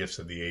gifts, the gifts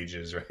of the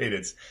ages, right?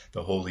 It's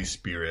the Holy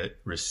Spirit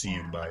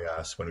received by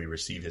us when we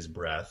receive his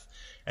breath.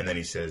 And then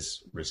he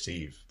says,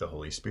 receive the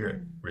Holy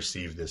Spirit.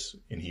 Receive this,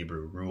 in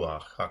Hebrew,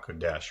 Ruach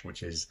HaKodesh,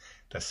 which is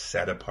the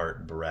set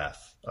apart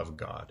breath of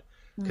God.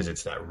 Because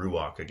it's that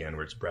ruach again,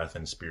 where it's breath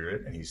and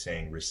spirit. And he's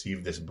saying,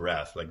 receive this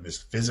breath, like this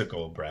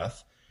physical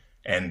breath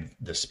and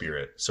the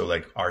spirit. So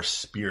like our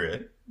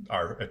spirit,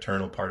 our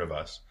eternal part of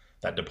us,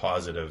 that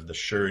deposit of the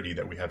surety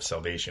that we have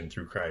salvation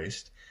through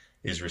Christ,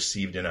 is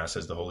received in us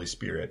as the Holy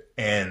Spirit.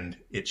 And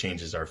it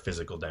changes our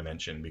physical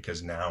dimension,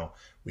 because now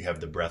we have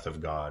the breath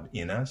of God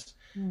in us,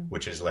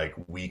 which is like,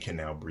 we can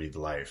now breathe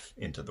life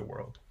into the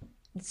world.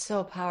 It's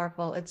so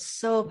powerful. It's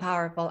so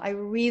powerful. I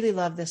really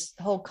love this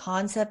whole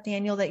concept,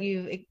 Daniel, that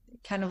you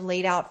kind of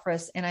laid out for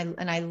us. And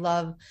I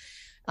love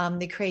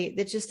the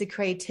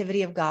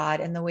creativity of God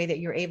and the way that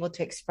you're able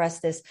to express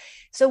this.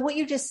 So what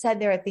you just said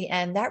there at the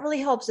end, that really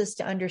helps us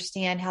to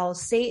understand how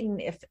Satan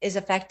is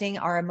affecting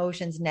our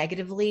emotions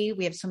negatively.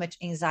 We have so much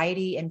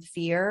anxiety and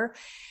fear.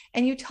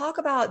 And you talk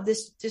about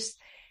this,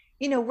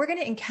 we're going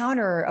to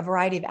encounter a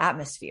variety of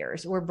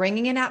atmospheres. We're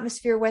bringing an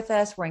atmosphere with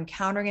us. We're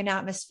encountering an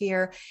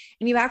atmosphere.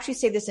 And you actually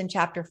say this in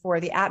chapter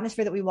 4, the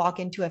atmosphere that we walk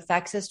into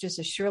affects us just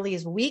as surely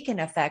as we can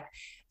affect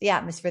the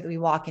atmosphere that we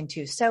walk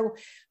into. So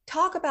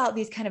talk about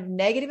these kind of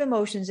negative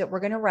emotions that we're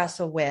going to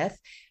wrestle with,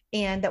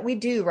 and that we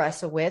do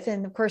wrestle with.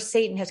 And of course,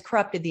 Satan has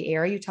corrupted the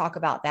air. You talk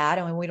about that.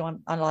 And we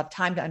don't have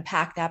time to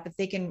unpack that, but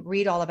they can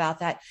read all about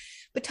that.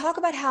 But talk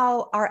about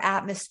how our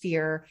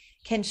atmosphere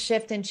can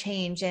shift and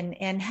change,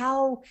 and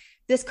how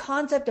this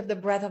concept of the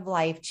breath of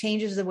life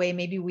changes the way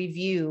maybe we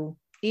view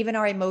even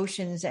our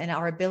emotions and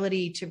our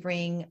ability to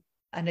bring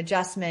an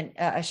adjustment,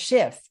 a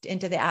shift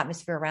into the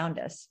atmosphere around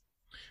us.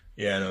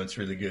 Yeah, no, it's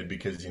really good,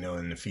 because,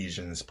 in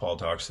Ephesians, Paul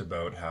talks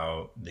about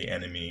how the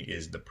enemy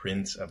is the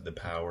prince of the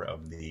power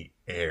of the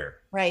air.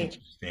 Right.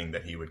 Interesting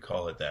that he would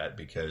call it that,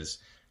 because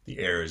the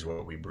air is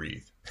what we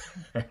breathe,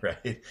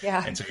 right?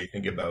 Yeah. And so you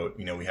think about,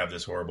 we have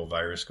this horrible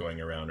virus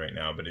going around right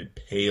now, but it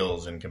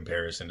pales in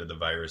comparison to the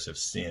virus of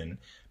sin,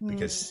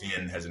 because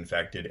sin has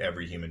infected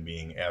every human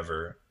being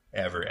ever,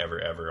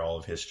 all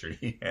of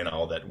history, and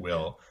all that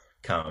will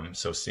come.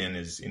 So sin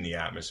is in the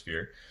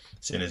atmosphere.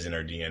 Sin is in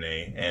our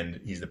DNA,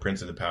 and he's the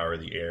prince of the power of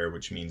the air,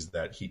 which means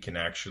that he can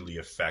actually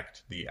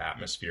affect the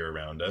atmosphere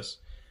around us.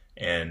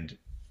 And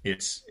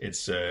it's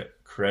a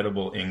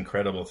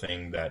incredible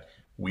thing that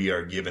we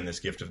are given this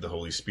gift of the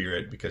Holy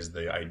Spirit, because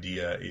the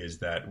idea is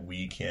that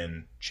we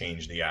can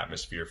change the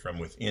atmosphere from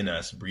within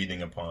us,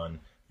 breathing upon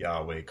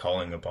Yahweh,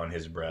 calling upon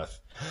his breath,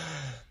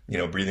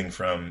 breathing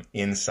from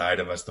inside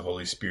of us, the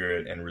Holy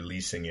Spirit, and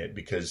releasing it.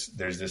 Because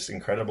there's this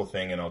incredible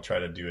thing, and I'll try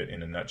to do it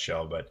in a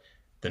nutshell, but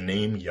the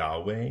name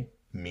Yahweh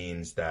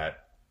means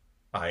that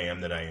I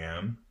am that I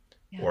am,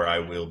 or I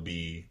will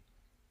be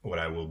what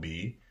I will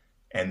be.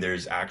 And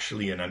there's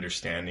actually an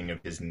understanding of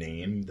his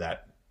name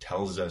that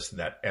tells us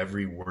that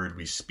every word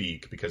we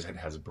speak, because it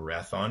has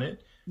breath on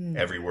it,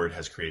 every word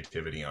has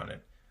creativity on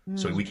it.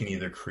 So we can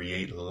either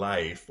create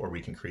life or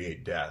we can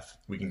create death.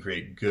 We can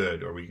create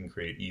good or we can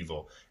create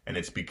evil. And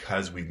it's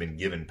because we've been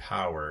given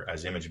power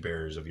as image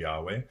bearers of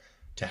Yahweh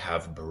to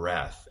have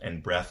breath,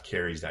 and breath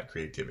carries that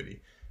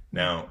creativity.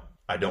 Now,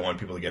 I don't want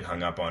people to get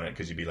hung up on it,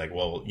 because you'd be like,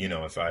 well,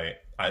 if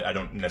I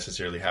don't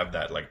necessarily have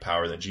that like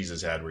power that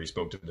Jesus had, where he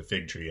spoke to the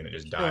fig tree and it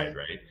just died,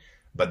 right?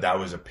 But that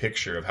was a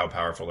picture of how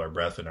powerful our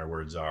breath and our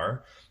words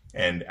are.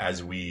 And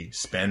as we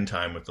spend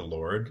time with the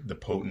Lord, the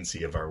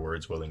potency of our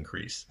words will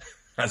increase.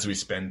 as we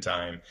spend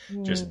time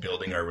just Mm.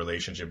 building our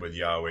relationship with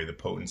Yahweh, the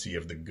potency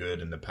of the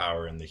good and the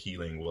power and the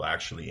healing will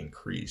actually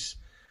increase.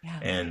 Yeah.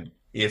 And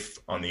if,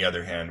 on the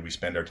other hand, we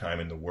spend our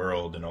time in the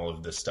world and all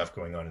of this stuff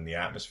going on in the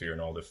atmosphere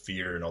and all the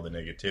fear and all the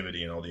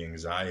negativity and all the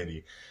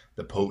anxiety,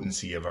 the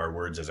potency of our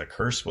words as a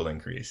curse will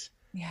increase.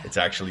 Yeah. It's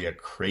actually a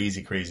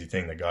crazy, crazy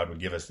thing that God would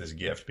give us this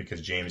gift, because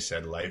James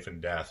said life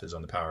and death is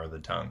on the power of the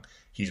tongue.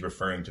 He's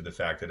referring to the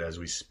fact that as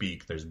we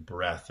speak, there's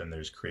breath and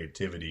there's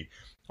creativity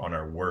on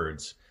our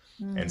words.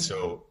 And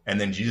so, and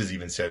then Jesus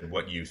even said,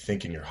 what you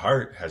think in your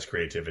heart has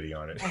creativity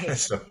on it. Right.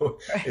 So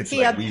it's He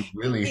like up, we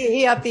really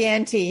he upped the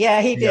ante.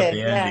 Yeah, he up did. the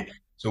Yeah. ante.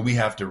 So we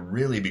have to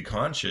really be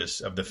conscious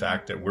of the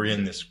fact that we're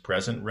in this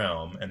present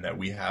realm and that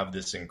we have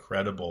this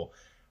incredible,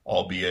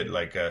 albeit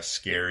like a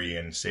scary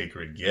and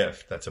sacred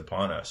gift that's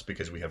upon us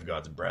because we have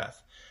God's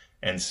breath.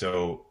 And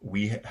so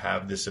we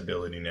have this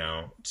ability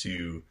now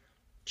to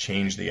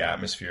change the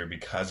atmosphere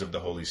because of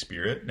the Holy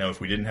Spirit. Now, if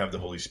we didn't have the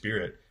Holy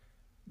Spirit,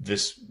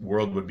 this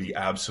world would be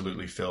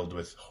absolutely filled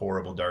with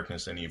horrible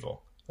darkness and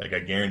evil. Like, I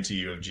guarantee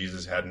you, if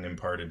Jesus hadn't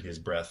imparted his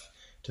breath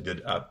to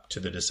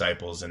the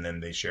disciples and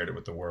then they shared it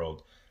with the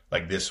world,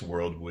 like, this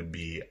world would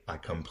be a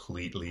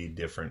completely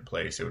different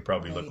place. It would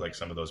probably look like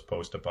some of those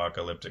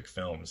post-apocalyptic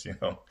films, you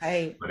know.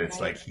 Right. But it's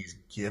like he's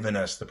given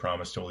us the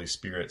promised Holy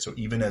Spirit. So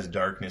even as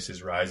darkness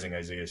is rising,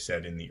 Isaiah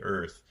said, in the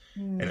earth,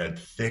 and a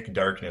thick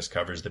darkness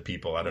covers the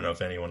people. I don't know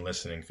if anyone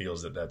listening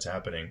feels that that's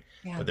happening,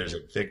 but there's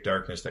a thick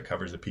darkness that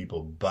covers the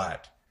people,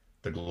 but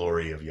the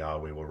glory of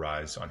Yahweh will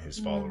rise on his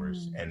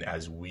followers. And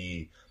as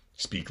we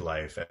speak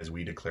life, as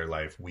we declare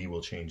life, we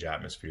will change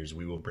atmospheres.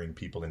 We will bring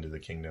people into the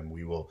kingdom.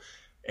 We will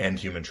end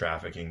human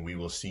trafficking. We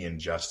will see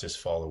injustice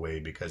fall away,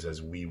 because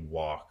as we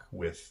walk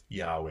with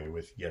Yahweh,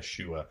 with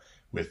Yeshua,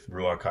 with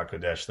Ruach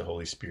HaKodesh, the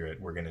Holy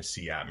Spirit, we're going to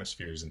see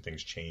atmospheres and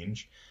things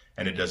change.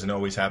 And it doesn't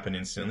always happen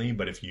instantly,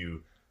 but if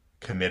you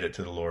commit it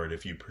to the Lord,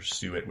 if you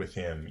pursue it with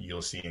him,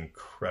 you'll see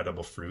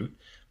incredible fruit.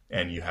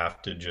 And you have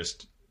to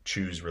just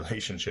choose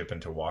relationship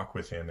and to walk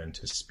with him and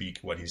to speak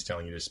what he's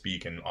telling you to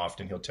speak. And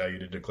often he'll tell you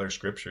to declare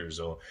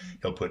scriptures, or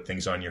he'll put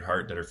things on your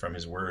heart that are from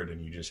his word,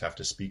 and you just have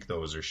to speak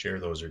those or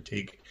share those, or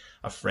take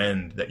a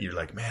friend that you're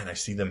like, man, I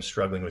see them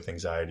struggling with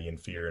anxiety and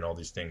fear and all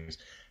these things.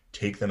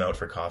 Take them out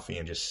for coffee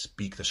and just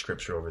speak the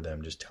scripture over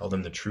them. Just tell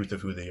them the truth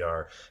of who they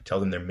are.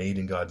 Tell them they're made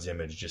in God's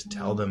image. Just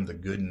tell them the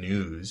good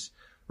news.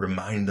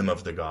 Remind them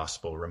of the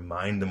gospel.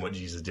 Remind them what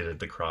Jesus did at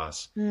the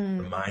cross.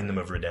 Remind them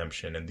of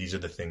redemption. And these are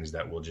the things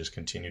that will just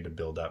continue to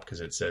build up,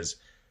 because it says,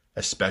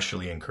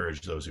 especially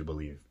encourage those who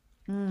believe.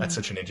 That's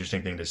such an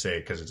interesting thing to say,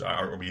 because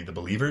aren't we the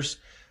believers?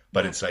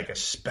 But it's like,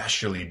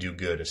 especially do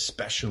good,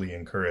 especially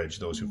encourage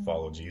those who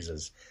follow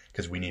Jesus,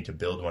 because we need to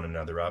build one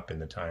another up in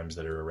the times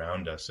that are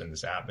around us in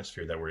this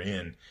atmosphere that we're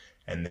in.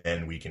 And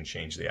then we can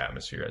change the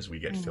atmosphere as we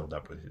get filled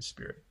up with his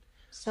Spirit.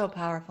 So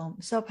powerful.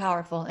 So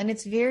powerful. And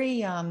it's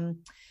very,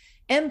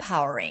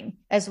 empowering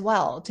as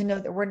well to know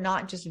that we're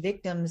not just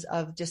victims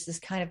of just this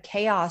kind of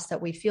chaos that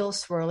we feel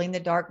swirling,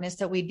 the darkness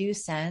that we do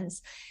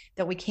sense,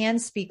 that we can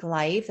speak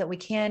life, that we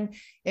can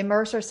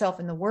immerse ourselves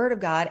in the word of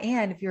God.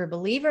 And if you're a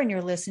believer and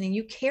you're listening,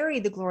 you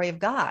carry the glory of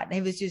God. And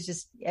it was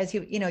just as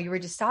you were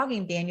just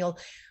talking, Daniel,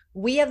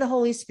 we have the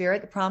Holy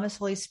Spirit, the promised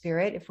Holy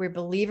Spirit. If we're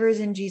believers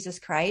in Jesus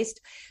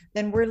Christ,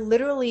 then we're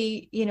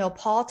literally,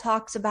 Paul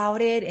talks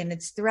about it, and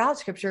it's throughout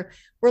scripture,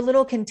 we're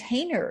little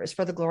containers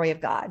for the glory of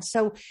God.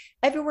 So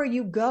everywhere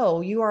you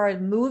go, you are a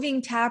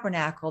moving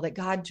tabernacle that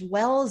God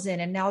dwells in,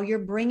 and now you're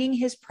bringing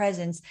his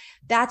presence.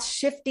 That's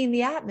shifting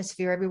the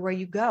atmosphere everywhere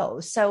you go.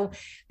 So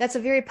that's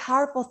a very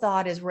powerful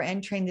thought as we're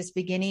entering this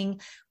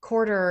beginning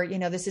quarter.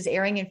 This is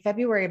airing in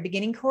February,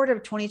 beginning quarter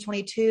of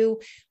 2022.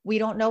 We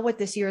don't know what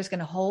this year is going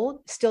to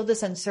hold. Still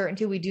this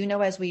uncertainty. We do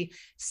know as we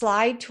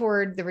slide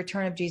toward the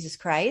return of Jesus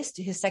Christ,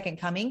 his second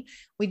coming,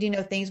 we do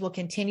know things will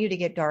continue to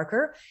get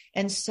darker.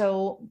 And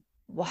so,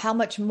 how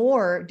much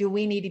more do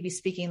we need to be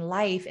speaking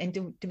life and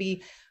to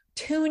be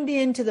tuned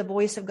into the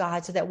voice of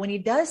God, so that when he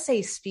does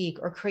say speak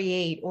or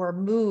create or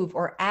move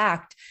or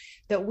act,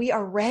 that we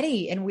are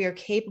ready and we are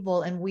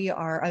capable and we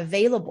are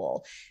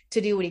available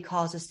to do what he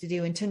calls us to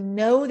do, and to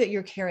know that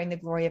you're carrying the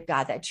glory of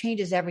God. That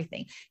changes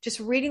everything. Just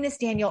reading this,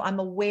 Daniel, I'm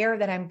aware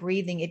that I'm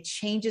breathing. It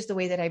changes the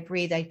way that I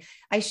breathe.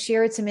 I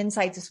shared some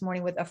insights this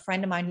morning with a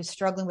friend of mine who's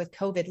struggling with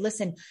COVID.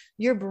 Listen,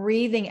 you're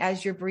breathing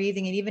as you're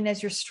breathing. And even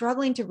as you're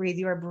struggling to breathe,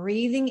 you are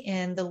breathing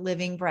in the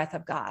living breath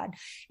of God,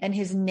 and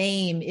his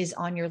name is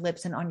on your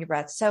lips and on your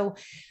breath. So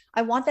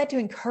I want that to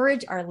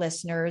encourage our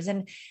listeners.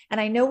 And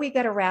I know we've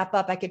got to wrap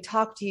up. I could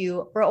talk to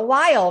you for a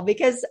while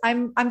because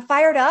I'm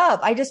fired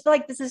up. I just feel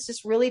like this has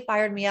just really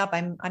fired me up.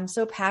 I'm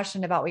so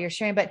passionate about what you're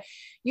sharing, but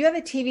you have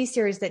a TV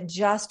series that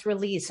just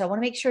released. So I want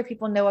to make sure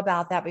people know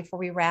about that before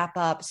we wrap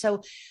up.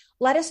 So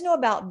let us know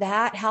about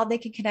that, how they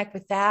can connect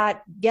with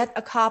that, get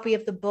a copy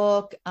of the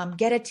book,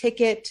 get a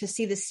ticket to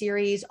see the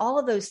series, all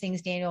of those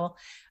things, Daniel.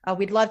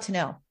 We'd love to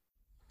know.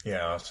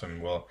 Yeah,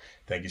 awesome. Well,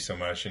 thank you so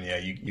much. And yeah,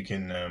 you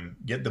can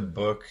get the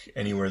book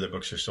anywhere that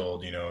books are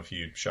sold. If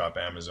you shop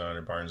Amazon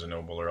or Barnes &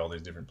 Noble or all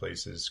these different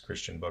places,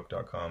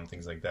 christianbook.com,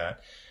 things like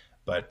that.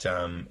 But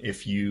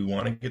if you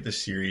want to get the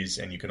series,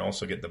 and you can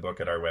also get the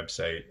book at our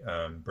website,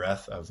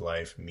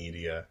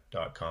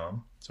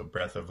 breathoflifemedia.com. So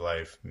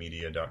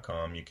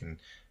breathoflifemedia.com. You can,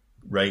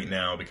 right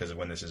now, because of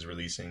when this is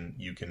releasing,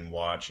 you can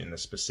watch in the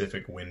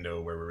specific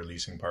window where we're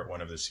releasing part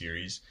 1 of the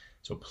series.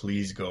 So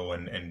please go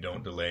and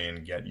don't delay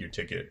and get your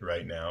ticket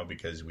right now,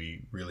 because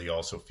we really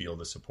also feel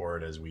the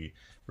support as we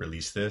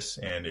release this.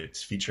 And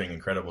it's featuring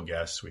incredible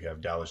guests. We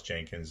have Dallas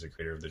Jenkins, the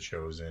creator of The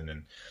Chosen,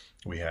 and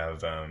we have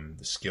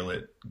the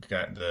Skillet,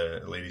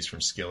 the ladies from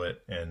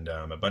Skillet, and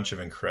a bunch of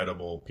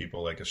incredible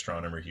people like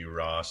astronomer Hugh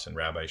Ross and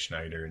Rabbi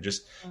Schneider, and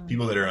just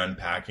people that are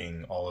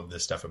unpacking all of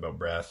this stuff about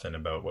breath and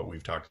about what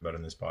we've talked about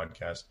in this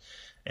podcast.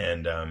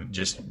 And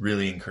just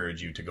really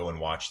encourage you to go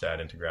and watch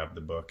that and to grab the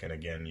book. And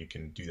again, you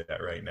can do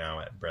that right now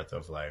at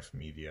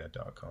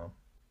breathoflifemedia.com.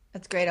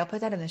 That's great. I'll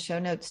put that in the show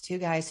notes too,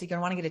 guys. So you're going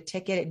to want to get a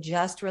ticket. It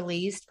just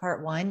released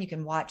part 1. You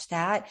can watch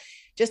that.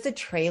 Just the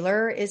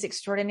trailer is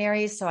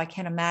extraordinary. So I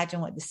can't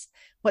imagine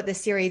what the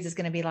series is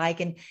going to be like.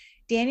 And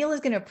Daniel is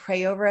going to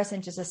pray over us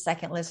in just a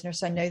second, listener.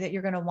 So I know that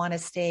you're going to want to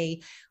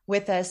stay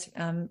with us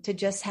to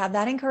just have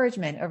that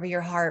encouragement over your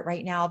heart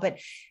right now. But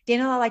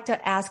Daniel, I like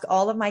to ask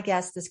all of my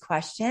guests this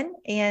question,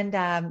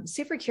 and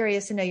super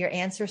curious to know your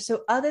answer.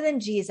 So other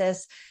than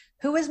Jesus,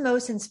 who has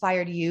most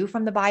inspired you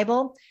from the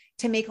Bible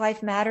to make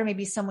life matter?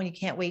 Maybe someone you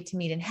can't wait to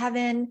meet in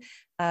heaven,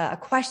 a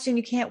question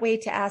you can't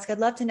wait to ask. I'd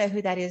love to know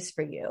who that is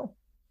for you.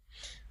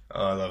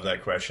 Oh, I love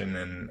that question.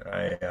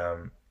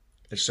 And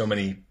there's so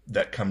many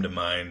that come to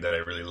mind that I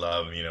really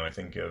love. You know, I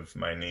think of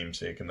my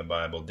namesake in the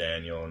Bible,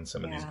 Daniel, and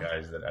some of these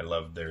guys that I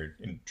love their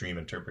dream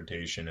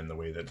interpretation and the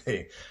way that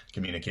they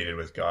communicated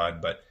with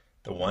God. But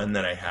the one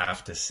that I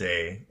have to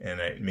say, and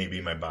it may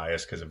be my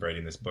bias because of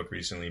writing this book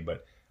recently,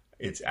 but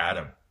it's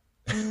Adam.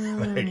 I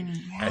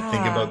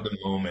think about the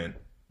moment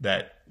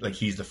that, like,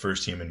 he's the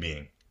first human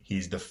being.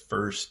 He's the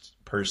first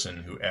person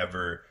who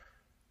ever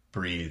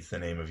breathed the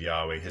name of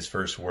Yahweh, his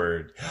first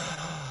word.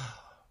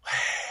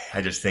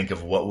 I just think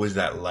of what was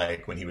that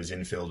like when he was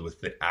infilled with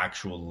the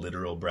actual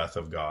literal breath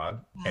of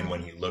God, and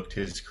when he looked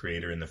his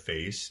creator in the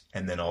face,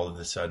 and then all of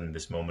a sudden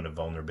this moment of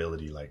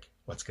vulnerability, like,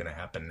 what's going to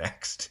happen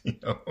next? You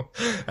know,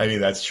 I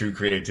mean, that's true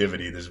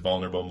creativity, this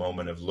vulnerable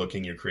moment of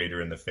looking your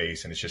creator in the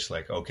face. And it's just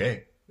like,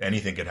 okay,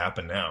 anything could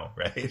happen now,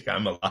 right?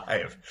 I'm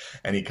alive.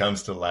 And he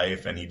comes to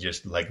life, and he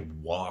just like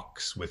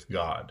walks with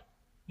God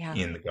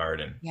in the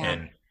garden.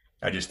 And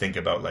I just think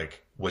about,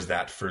 like, was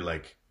that for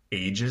like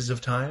ages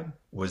of time?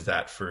 Was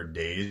that for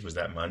days? Was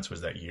that months?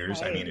 Was that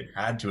years? Right. I mean, it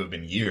had to have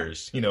been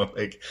years, you know,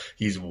 like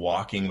he's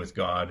walking with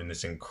God in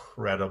this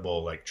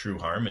incredible, like, true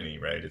harmony,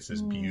 right? It's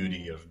this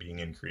beauty of being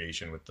in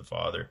creation with the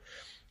Father.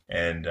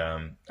 And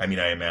I mean,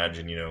 I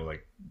imagine, you know,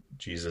 like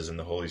Jesus and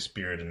the Holy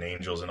Spirit and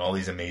angels and all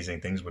these amazing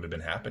things would have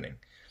been happening.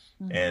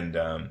 And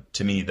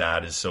to me,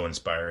 that is so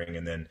inspiring.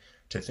 And then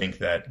to think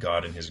that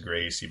God in his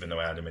grace, even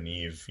though Adam and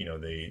Eve, you know,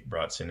 they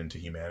brought sin into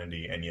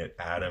humanity, and yet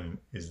Adam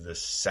is the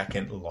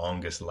second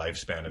longest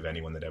lifespan of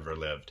anyone that ever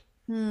lived.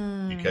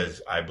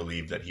 Because I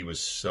believe that he was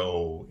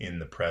so in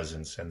the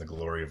presence and the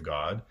glory of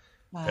God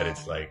that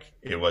it's like,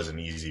 it wasn't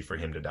easy for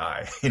him to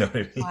die. You know what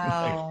I mean?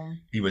 Like,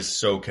 he was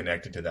so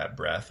connected to that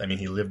breath. I mean,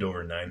 he lived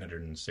over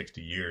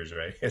 960 years,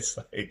 right? It's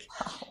like,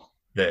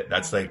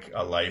 that's like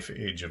a life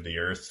age of the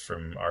earth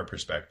from our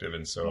perspective.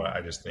 And so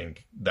I just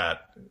think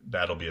that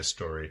that'll be a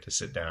story to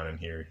sit down and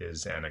hear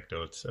his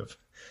anecdotes of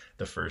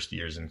the first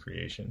years in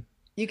creation.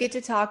 You get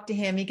to talk to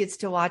him. He gets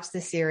to watch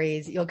the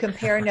series. You'll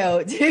compare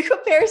notes. You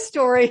compare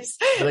stories.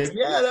 Like,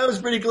 yeah, that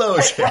was pretty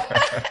close.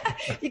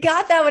 You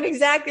got that one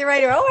exactly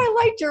right. Or, oh,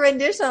 I liked your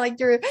rendition. I liked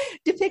your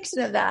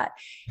depiction of that.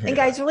 And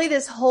guys, really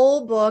this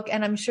whole book,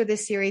 and I'm sure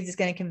this series is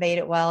going to convey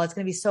it well. It's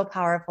going to be so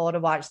powerful to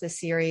watch this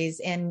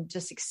series and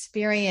just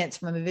experience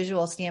from a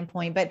visual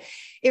standpoint. But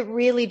it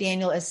really,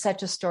 Daniel, is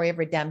such a story of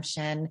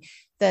redemption.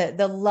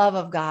 The love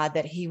of God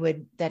that he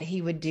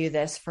would do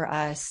this for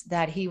us,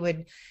 that he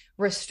would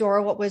restore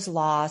what was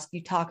lost.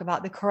 You talk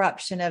about the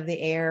corruption of the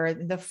air,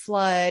 the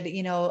flood,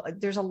 you know,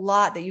 there's a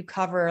lot that you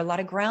cover, a lot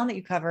of ground that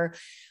you cover,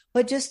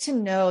 but just to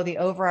know the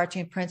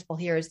overarching principle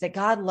here is that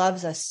God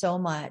loves us so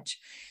much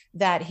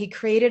that he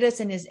created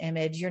us in his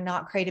image. You're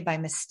not created by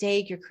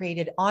mistake. You're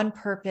created on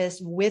purpose,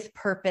 with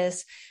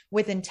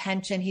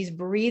intention. He's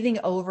breathing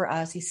over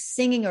us. He's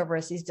singing over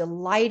us. He's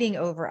delighting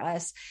over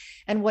us.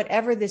 And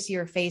whatever this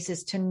year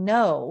faces, to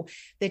know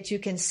that you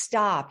can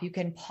stop, you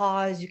can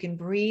pause, you can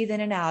breathe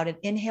in and out and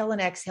inhale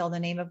and exhale in the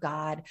name of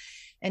God.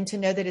 And to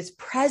know that his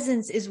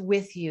presence is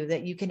with you,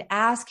 that you can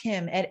ask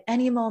him at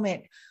any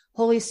moment,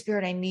 Holy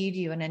Spirit, I need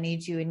you, and I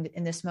need you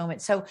in this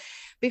moment. So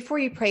before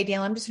you pray,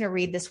 Daniel, I'm just going to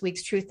read this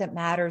week's Truth That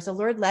Matters. The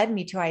Lord led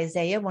me to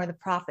Isaiah, one of the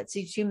prophets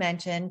that you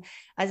mentioned.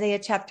 Isaiah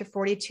chapter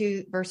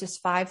 42, verses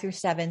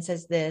 5-7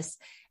 says this.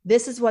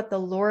 This is what the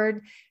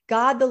Lord,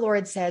 God the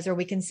Lord says, or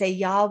we can say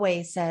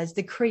Yahweh says,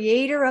 the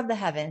creator of the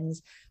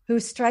heavens,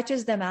 who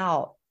stretches them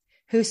out,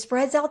 who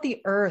spreads out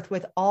the earth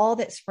with all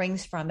that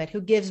springs from it,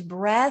 who gives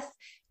breath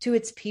to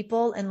its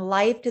people and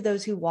life to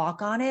those who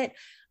walk on it.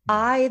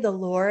 I, the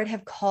Lord,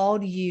 have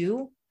called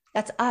you.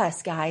 That's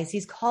us, guys.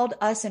 He's called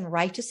us in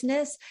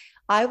righteousness.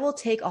 I will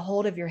take a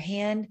hold of your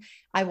hand.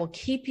 I will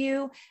keep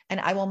you, and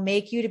I will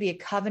make you to be a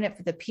covenant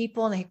for the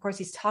people. And of course,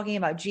 he's talking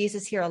about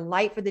Jesus here, a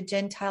light for the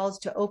Gentiles,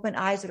 to open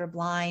eyes that are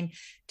blind,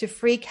 to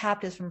free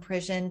captives from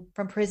prison,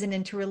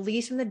 and to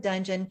release from the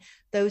dungeon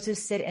those who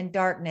sit in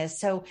darkness.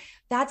 So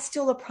that's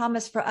still a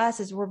promise for us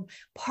as we're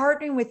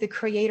partnering with the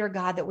Creator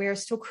God, that we are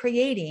still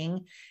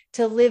creating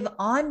to live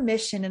on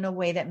mission in a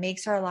way that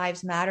makes our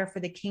lives matter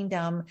for the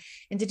kingdom,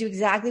 and to do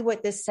exactly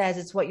what this says.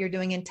 It's what you're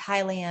doing in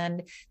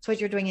Thailand. It's what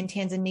you're doing in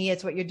Tanzania.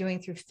 It's what you're doing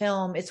through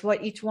film. It's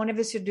what each one of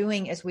us are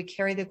doing as we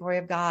carry the glory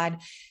of God,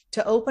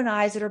 to open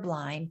eyes that are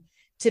blind,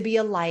 to be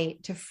a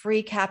light, to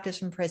free captives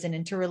from prison,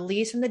 and to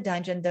release from the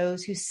dungeon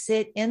those who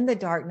sit in the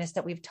darkness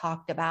that we've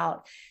talked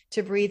about,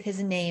 to breathe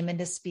his name and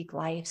to speak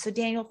life. So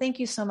Daniel, thank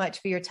you so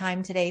much for your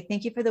time today.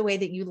 Thank you for the way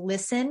that you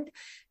listened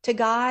to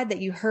God, that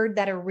you heard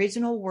that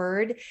original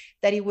word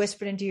that he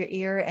whispered into your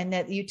ear, and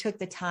that you took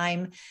the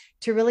time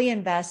to really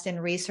invest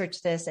and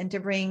research this and to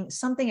bring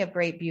something of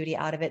great beauty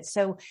out of it.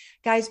 So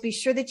guys, be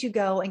sure that you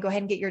go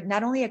ahead and get your,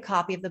 not only a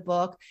copy of the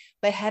book,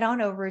 but head on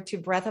over to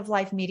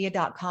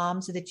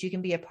breathoflifemedia.com so that you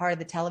can be a part of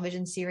the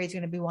television series. You're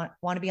going to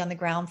want to be on the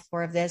ground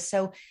floor of this.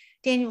 So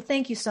Daniel,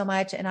 thank you so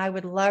much. And I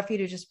would love for you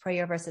to just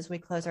pray over us as we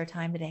close our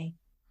time today.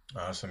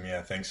 Awesome.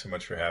 Yeah. Thanks so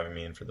much for having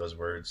me and for those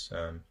words.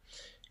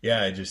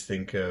 I just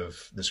think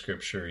of the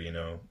scripture,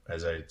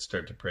 as I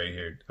start to pray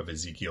here, of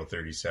Ezekiel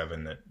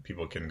 37 that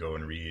people can go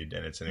and read.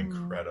 And it's an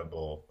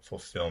incredible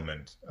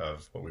fulfillment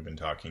of what we've been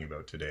talking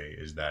about today,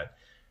 is that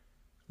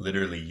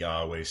literally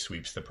Yahweh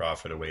sweeps the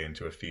prophet away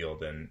into a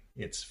field, and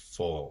it's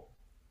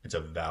a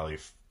valley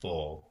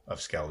full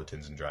of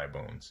skeletons and dry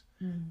bones.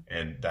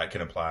 And that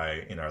can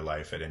apply in our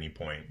life at any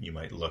point. You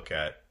might look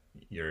at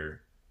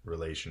your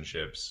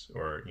relationships,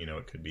 or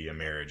it could be a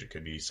marriage, it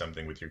could be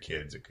something with your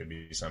kids, it could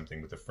be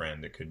something with a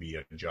friend, it could be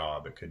a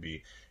job, it could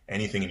be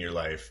anything in your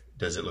life.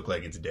 Does it look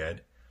like it's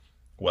dead?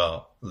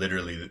 Well,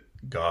 literally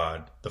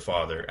God the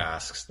Father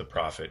asks the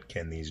prophet,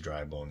 can these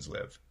dry bones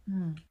live?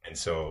 And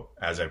so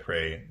as I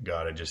pray,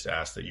 God, I just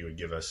ask that you would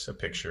give us a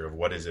picture of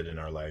what is it in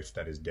our life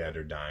that is dead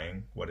or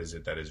dying, what is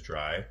it that is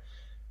dry,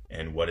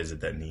 and what is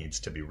it that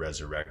needs to be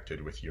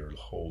resurrected with your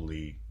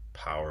holy,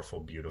 powerful,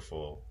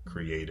 beautiful,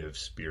 creative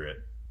spirit,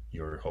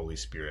 your Holy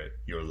Spirit,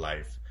 your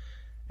life.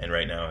 And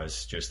right now,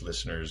 as just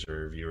listeners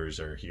or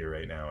viewers are here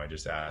right now, I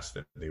just ask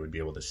that they would be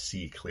able to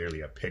see clearly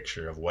a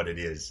picture of what it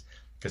is.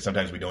 Because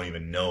sometimes we don't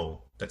even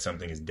know that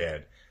something is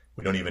dead.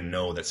 We don't even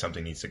know that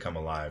something needs to come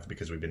alive,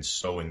 because we've been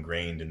so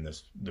ingrained in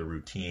the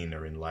routine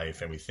or in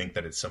life, and we think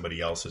that it's somebody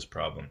else's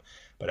problem.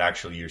 But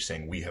actually, you're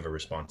saying we have a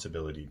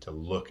responsibility to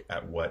look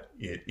at what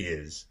it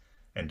is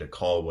and to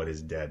call what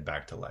is dead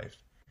back to life.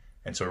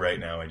 And so right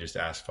now, I just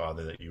ask,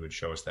 Father, that you would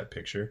show us that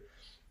picture.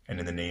 And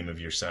in the name of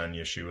your Son,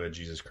 Yeshua,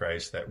 Jesus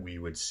Christ, that we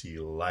would see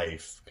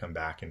life come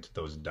back into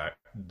those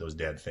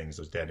dead things,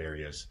 those dead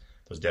areas,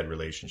 those dead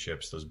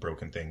relationships, those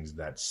broken things,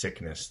 that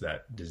sickness,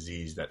 that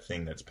disease, that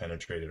thing that's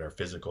penetrated our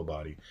physical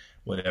body,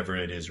 whatever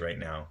it is right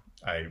now.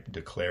 I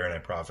declare and I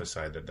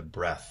prophesy that the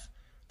breath,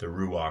 the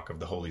ruach of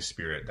the Holy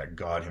Spirit, that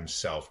God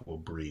himself will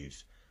breathe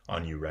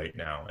on you right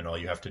now. And all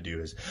you have to do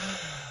is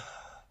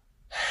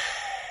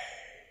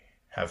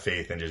have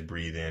faith and just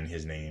breathe in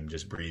his name,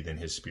 just breathe in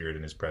his spirit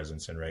and his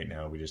presence. And right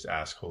now we just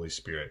ask, Holy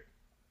Spirit,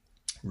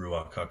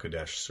 Ruach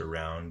HaKodesh,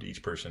 surround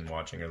each person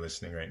watching or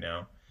listening right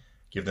now.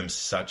 Give them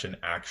such an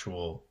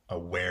actual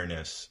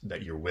awareness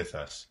that you're with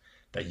us,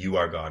 that you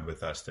are God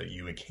with us, that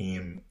you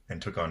came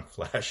and took on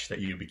flesh, that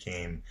you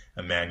became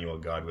Emmanuel,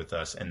 God with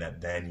us, and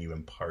that then you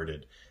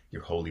imparted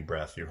your holy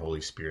breath, your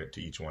Holy Spirit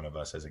to each one of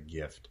us as a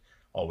gift.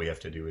 All we have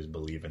to do is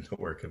believe in the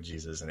work of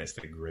Jesus, and it's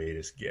the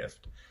greatest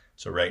gift.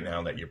 So right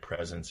now, let your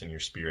presence and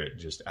your spirit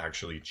just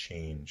actually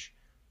change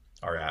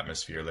our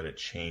atmosphere. Let it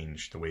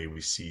change the way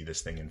we see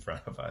this thing in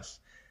front of us,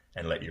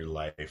 and let your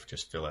life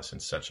just fill us in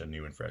such a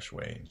new and fresh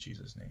way, in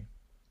Jesus' name.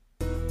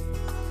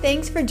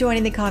 Thanks for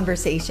joining the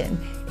conversation.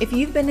 If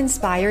you've been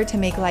inspired to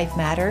make life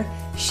matter,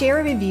 share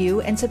a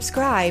review and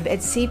subscribe at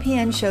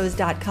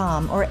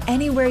cpnshows.com or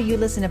anywhere you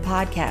listen to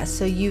podcasts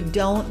so you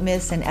don't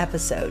miss an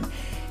episode.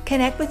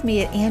 Connect with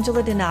me at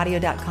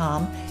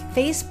angeladonadio.com,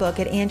 Facebook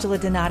at Angela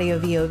Donadio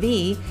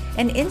VOV,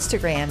 and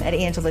Instagram at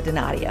Angela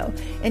Donadio.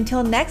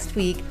 Until next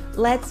week,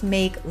 let's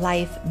make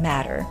life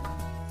matter.